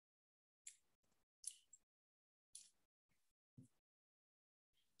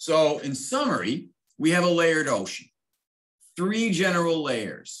 So in summary, we have a layered ocean, 3 general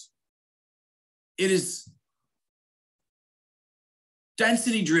layers. It is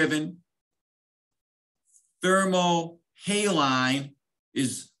density driven. Thermohaline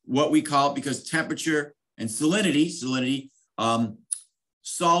is what we call it because temperature and salinity,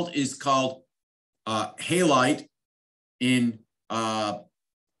 salt is called halite in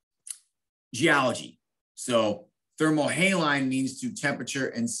geology. So thermohaline means to temperature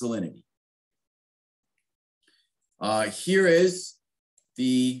and salinity. Here is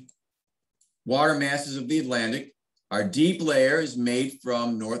the water masses of the Atlantic. Our deep layer is made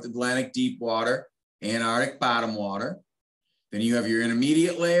from North Atlantic deep water, Antarctic bottom water. Then you have your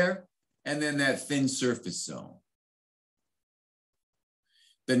intermediate layer, and then that thin surface zone.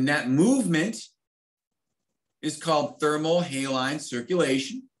 The net movement is called thermohaline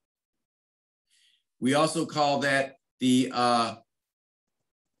circulation. We also call that the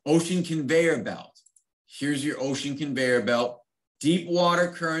ocean conveyor belt. Here's your ocean conveyor belt. Deep water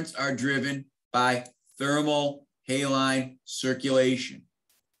currents are driven by thermohaline circulation.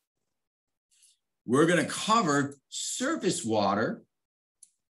 We're going to cover surface water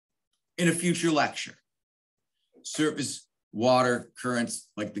in a future lecture. Surface water currents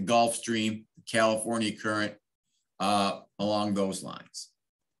like the Gulf Stream, the California current, along those lines.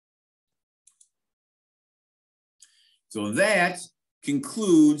 So that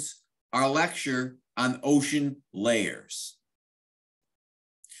concludes our lecture on ocean layers.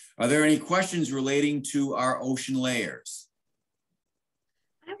 Are there any questions relating to our ocean layers?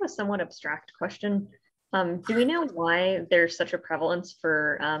 I have a somewhat abstract question. Do we know why there's such a prevalence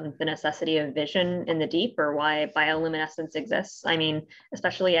for the necessity of vision in the deep, or why bioluminescence exists? I mean,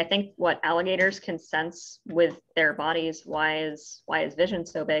 especially I think what alligators can sense with their bodies. Why is vision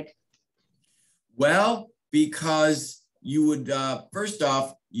so big? Well, because you would, first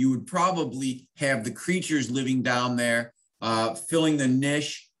off, you would probably have the creatures living down there filling the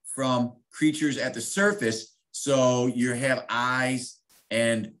niche from creatures at the surface. So you have eyes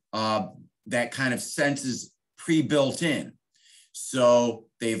and that kind of sense is pre-built in. So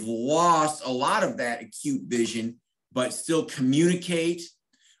they've lost a lot of that acute vision, but still communicate,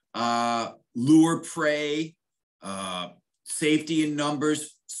 lure prey, safety in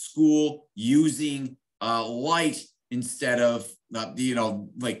numbers, school, using light instead of,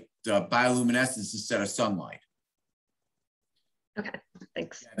 like bioluminescence instead of sunlight. Okay,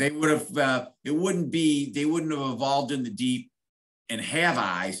 thanks. They would have, they wouldn't have evolved in the deep and have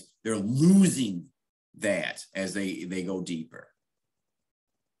eyes. They're losing that as they go deeper.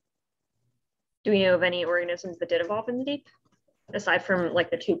 Do we know of any organisms that did evolve in the deep, aside from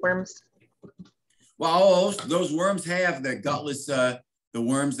like the tube worms? Well, those worms have the gutless, the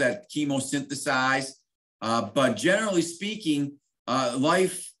worms that chemosynthesize. But generally speaking,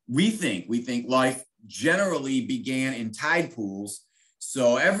 life, we think life generally began in tide pools.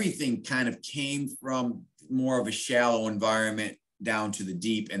 So everything kind of came from more of a shallow environment down to the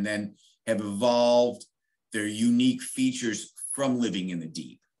deep, and then have evolved their unique features from living in the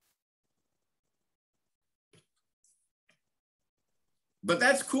deep. But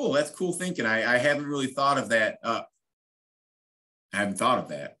that's cool. That's cool thinking. I haven't really thought of that. I haven't thought of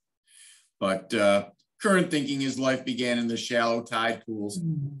that. But current thinking is life began in the shallow tide pools.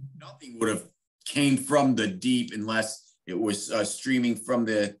 Nothing would have came from the deep unless it was streaming from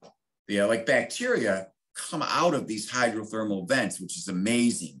the like bacteria come out of these hydrothermal vents, which is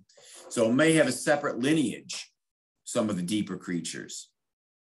amazing. So it may have a separate lineage, some of the deeper creatures.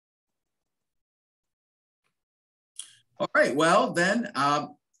 All right, well then,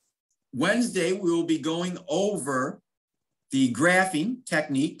 Wednesday we will be going over the graphing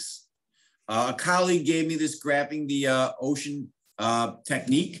techniques. A colleague gave me this graphing the ocean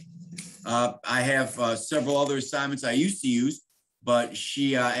technique. I have several other assignments I used to use, but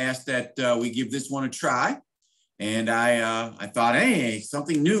she asked that we give this one a try. And I thought, hey,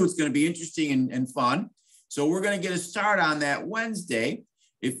 something new, it's gonna be interesting and fun. So we're gonna get a start on that Wednesday.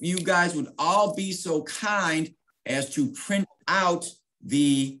 If you guys would all be so kind as to print out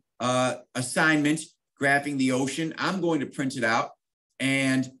the assignment, graphing the ocean. I'm going to print it out,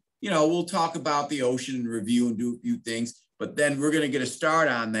 and we'll talk about the ocean and review and do a few things, but then we're going to get a start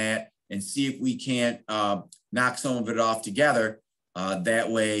on that and see if we can't knock some of it off together. That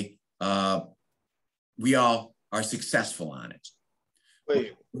way we all are successful on it.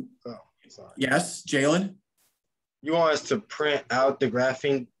 Wait, oh, sorry. Yes, Jalen? You want us to print out the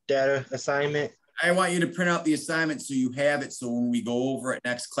graphing data assignment? I want you to print out the assignment so you have it, so when we go over it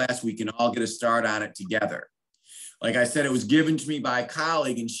next class, we can all get a start on it together. Like I said, it was given to me by a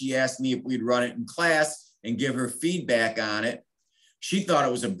colleague, and she asked me if we'd run it in class and give her feedback on it. She thought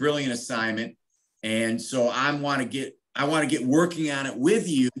it was a brilliant assignment, and so I want to get working on it with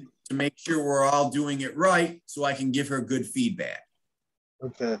you to make sure we're all doing it right, so I can give her good feedback.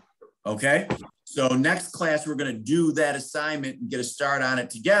 Okay. Okay. So next class, we're going to do that assignment and get a start on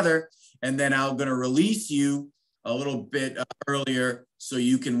it together. And then I'm going to release you a little bit earlier so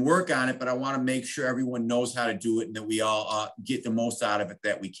you can work on it. But I want to make sure everyone knows how to do it and that we all get the most out of it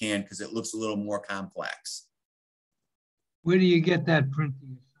that we can, because it looks a little more complex. Where do you get that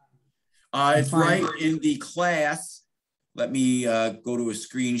printing? It's right in the class. Let me go to a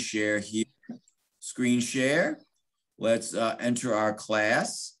screen share here. Screen share. Let's enter our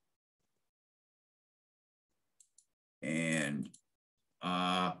class. And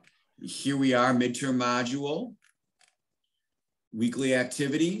here we are, midterm module, weekly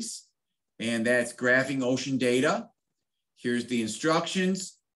activities, and that's graphing ocean data. Here's the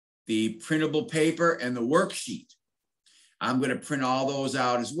instructions, the printable paper, and the worksheet. I'm going to print all those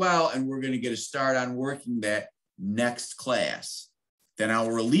out as well, and we're going to get a start on working that next class. Then I'll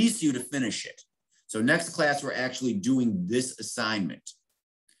release you to finish it. So next class, we're actually doing this assignment.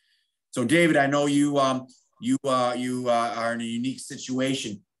 So David, I know you are in a unique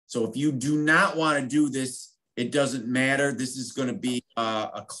situation. So if you do not want to do this, it doesn't matter. This is going to be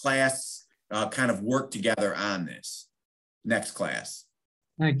a class kind of work together on this next class.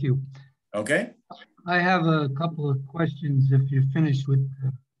 Thank you. Okay. I have a couple of questions if you're finished with,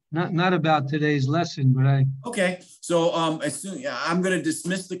 not about today's lesson, but Okay. So I'm going to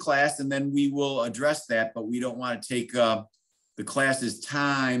dismiss the class and then we will address that, but we don't want to take the class's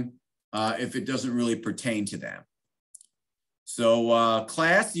time if it doesn't really pertain to them. So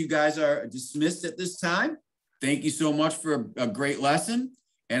class, you guys are dismissed at this time. Thank you so much for a great lesson.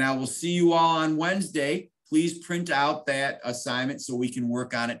 And I will see you all on Wednesday. Please print out that assignment so we can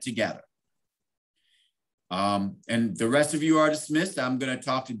work on it together. And the rest of you are dismissed. I'm going to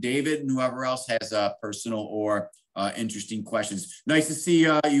talk to David and whoever else has personal or interesting questions. Nice to see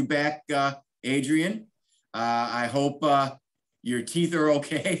you back, Adrian. I hope your teeth are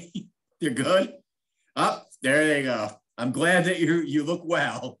okay. They're good. Oh, there they go. I'm glad that you look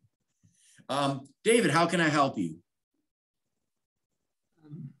well. David, how can I help you?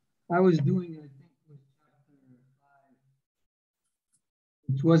 I was doing, I think, with chapter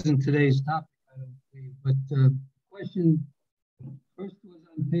 5, which wasn't today's topic, I don't believe, but the question first was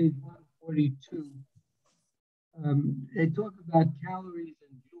on page 142. They talk about calories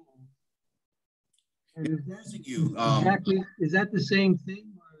and joules. And is that the same thing?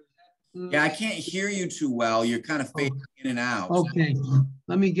 Yeah, I can't hear you too well. You're kind of fading in and out. Okay,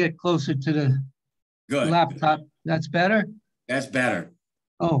 let me get closer to the laptop. That's better? That's better.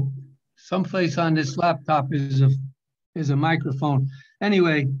 Oh, someplace on this laptop is a microphone.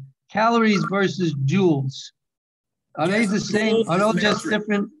 Anyway, calories versus joules. Are they the same? Are those just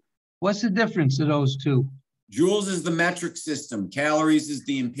different? What's the difference of those two? Joules is the metric system. Calories is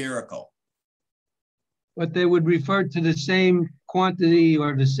the empirical. But they would refer to the same quantity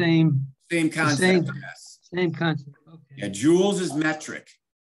or the same concept. Yes. Same concept. Okay. Yeah, joules is metric.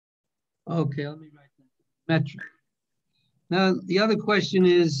 Okay, let me write that. Metric. Now the other question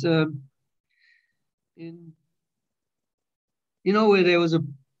is, where there was a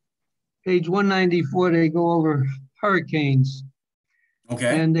page 194, they go over hurricanes.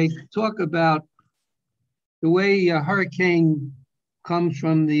 Okay. And they talk about the way a hurricane comes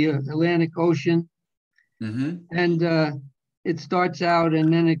from the Atlantic Ocean. Mm-hmm. And it starts out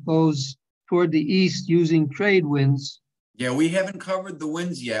and then it goes toward the east using trade winds. Yeah, we haven't covered the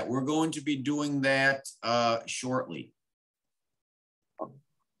winds yet. We're going to be doing that shortly.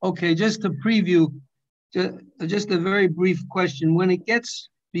 Okay, just to preview, just a very brief question. When it gets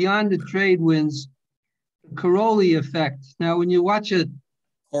beyond the trade winds, the Coriolis effect. Now, when you watch a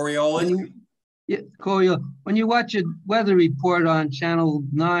Coriolis? When you watch a weather report on Channel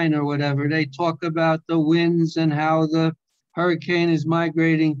 9 or whatever, they talk about the winds and how the hurricane is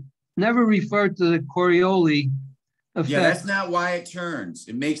migrating. Never refer to the Coriolis effect. Yeah, that's not why it turns.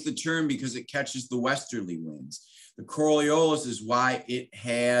 It makes the turn because it catches the westerly winds. The Coriolis is why it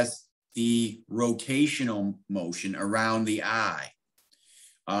has the rotational motion around the eye.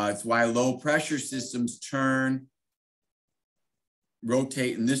 It's why low pressure systems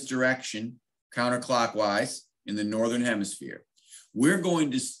rotate in this direction, counterclockwise in the Northern Hemisphere. We're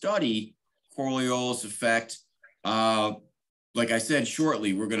going to study Coriolis effect. Like I said,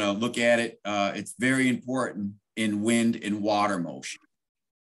 shortly, we're going to look at it. It's very important in wind and water motion.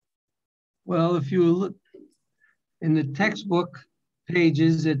 Well, if you look in the textbook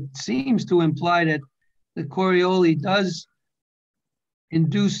pages, it seems to imply that the Coriolis does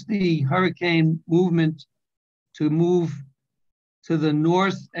induce the hurricane movement to move to the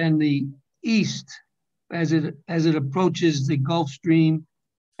north and the east as it approaches the Gulf Stream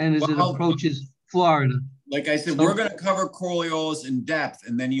and as it approaches Florida. Like I said, we're going to cover Coriolis in depth,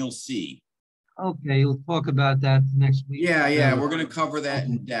 and then you'll see. Okay, we'll talk about that next week. Yeah, we're going to cover that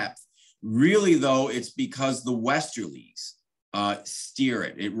in depth. Really, though, it's because the westerlies steer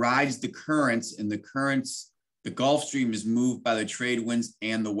it. It rides the currents, and the Gulf Stream is moved by the trade winds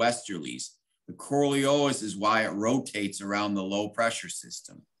and the westerlies. The Coriolis is why it rotates around the low pressure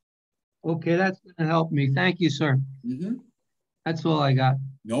system. Okay, that's going to help me. Thank you, sir. Mm-hmm. That's all I got.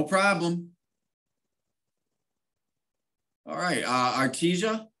 No problem. All right,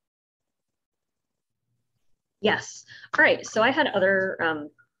 Artesia? Yes. All right, so I had other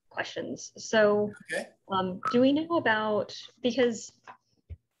questions. So okay. Do we know about, because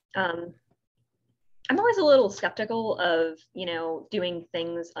I'm always a little skeptical of, doing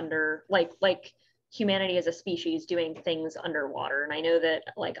things under, like humanity as a species doing things underwater. And I know that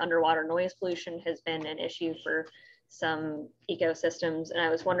like underwater noise pollution has been an issue for some ecosystems. And I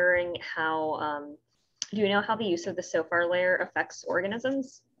was wondering how, do you know how the use of the SOFAR layer affects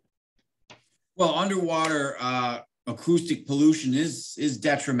organisms? Well, underwater acoustic pollution is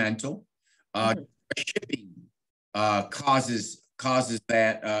detrimental. Shipping causes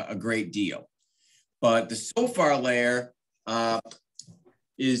that a great deal. But the SOFAR layer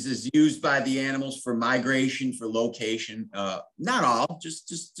is used by the animals for migration, for location. Not all,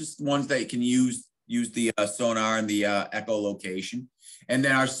 just ones that can use the sonar and the echolocation. And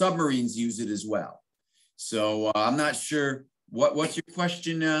then our submarines use it as well. So I'm not sure, what's your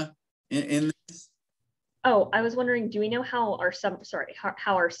question in this? Oh, I was wondering, do we know how our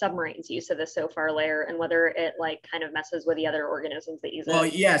submarines use of the SOFAR layer and whether it like kind of messes with the other organisms that use it? Well,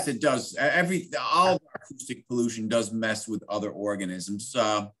 yes, it does. All acoustic pollution does mess with other organisms.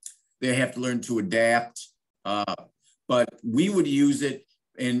 They have to learn to adapt. But we would use it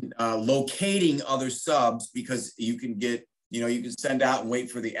in locating other subs, because you can get, you can send out and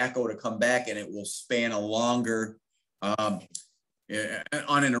wait for the echo to come back, and it will span a longer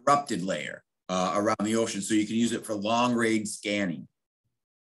uninterrupted layer around the ocean. So you can use it for long range scanning.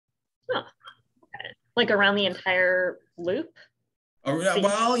 Huh. Okay. Like around the entire loop?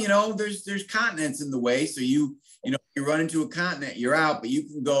 Well, there's continents in the way. So you run into a continent, you're out, but you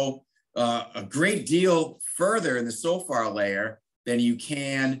can go a great deal further in the SOFAR layer than you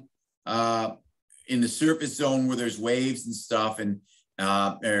can in the surface zone where there's waves and stuff and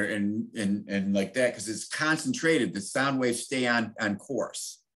like that, because it's concentrated. The sound waves stay on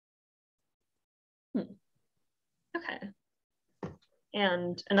course. Okay.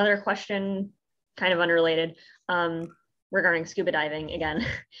 And another question, kind of unrelated, regarding scuba diving again.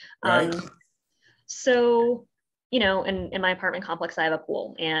 Right. So, in my apartment complex, I have a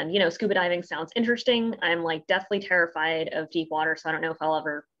pool, and, scuba diving sounds interesting. I'm like deathly terrified of deep water, so I don't know if I'll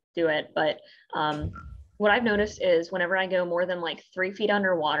ever do it. But what I've noticed is whenever I go more than like 3 feet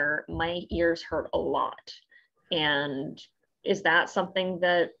underwater, my ears hurt a lot. And is that something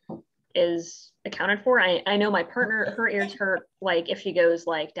that is accounted for? I know my partner, her ears hurt like if she goes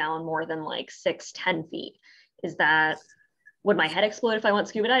like down more than like 6-10 feet. Would my head explode if I went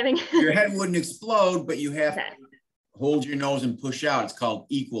scuba diving? Your head wouldn't explode, but you have to hold your nose and push out. It's called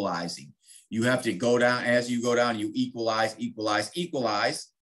equalizing. You have to go down. As you go down, you equalize,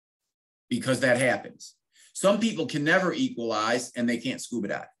 because that happens. Some people can never equalize and they can't scuba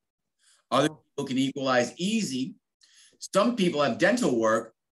dive. Other people can equalize easy. Some people have dental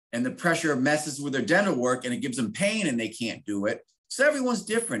work and the pressure messes with their dental work and it gives them pain and they can't do it. So everyone's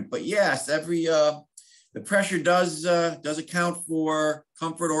different, but yes, the pressure does account for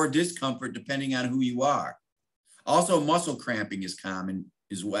comfort or discomfort depending on who you are. Also, muscle cramping is common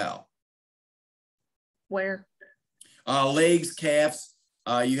as well. Where? Legs, calves.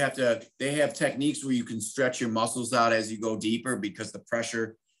 They have techniques where you can stretch your muscles out as you go deeper, because the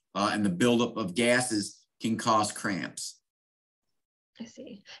pressure and the buildup of gases can cause cramps. I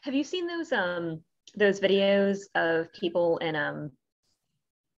see. Have you seen those videos of people in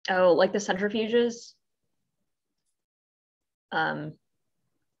like the centrifuges?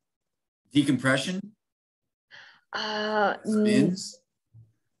 Decompression? Spins?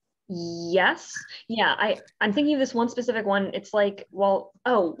 Yes. Yeah, I'm thinking of this one specific one. It's like, while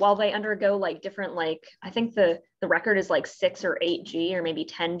they undergo like different, like, I think the record is like 6 or 8G or maybe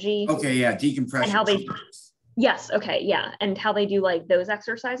 10G. Okay, yeah, decompression. And how they, yes, okay, yeah. And how they do like those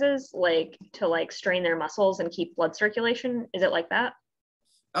exercises, like to like strain their muscles and keep blood circulation. Is it like that?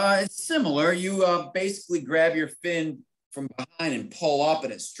 It's similar. You basically grab your fin from behind and pull up,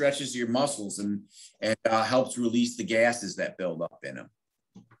 and it stretches your muscles and helps release the gases that build up in them.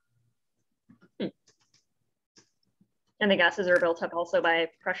 And the gases are built up also by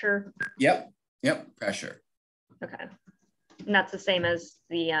pressure? Yep, pressure. Okay. And that's the same as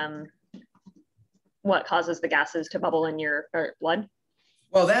the, what causes the gases to bubble in your blood?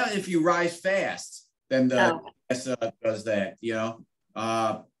 Well, that if you rise fast, then the gas does that, you know.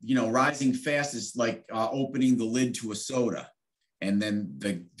 Rising fast is like opening the lid to a soda, and then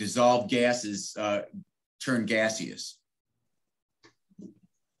the dissolved gases turn gaseous.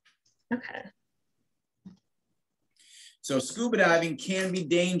 Okay. So scuba diving can be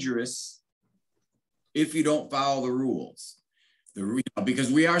dangerous if you don't follow the rules.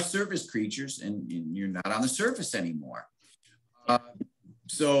 Because we are surface creatures, and you're not on the surface anymore.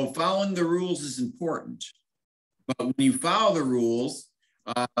 So following the rules is important. But when you follow the rules,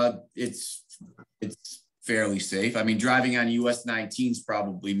 it's fairly safe. I mean, driving on US 19 is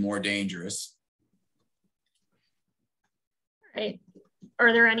probably more dangerous. Right.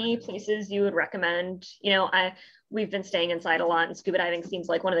 Are there any places you would recommend? We've been staying inside a lot, and scuba diving seems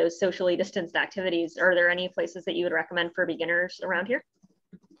like one of those socially distanced activities. Are there any places that you would recommend for beginners around here?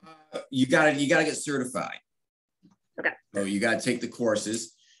 You gotta get certified. Okay. So you gotta take the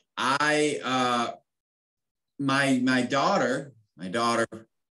courses. My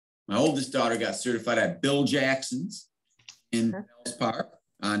oldest daughter got certified at Bill Jackson's in Bells Park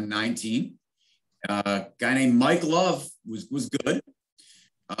on 19. A guy named Mike Love was good.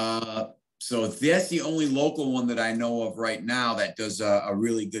 So that's the only local one that I know of right now that does a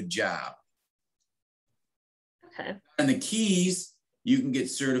really good job. Okay. And the Keys, you can get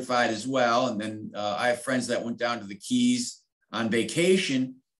certified as well. And then I have friends that went down to the Keys on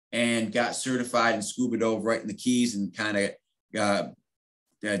vacation and got certified and scuba dove right in the Keys, and kind of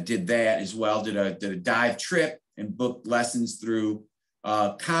did that as well. Did a dive trip and booked lessons through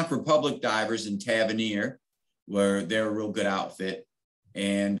Conch Republic Divers in Tavernier, where they're a real good outfit.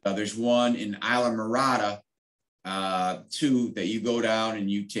 And there's one in Isla Mirada, too, that you go down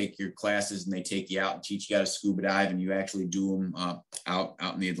and you take your classes, and they take you out and teach you how to scuba dive, and you actually do them out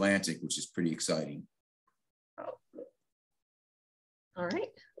in the Atlantic, which is pretty exciting. All right.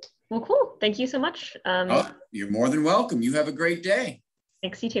 Well, cool. Thank you so much. You're more than welcome. You have a great day.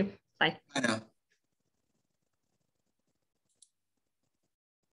 Thanks, you too. Bye. Bye now.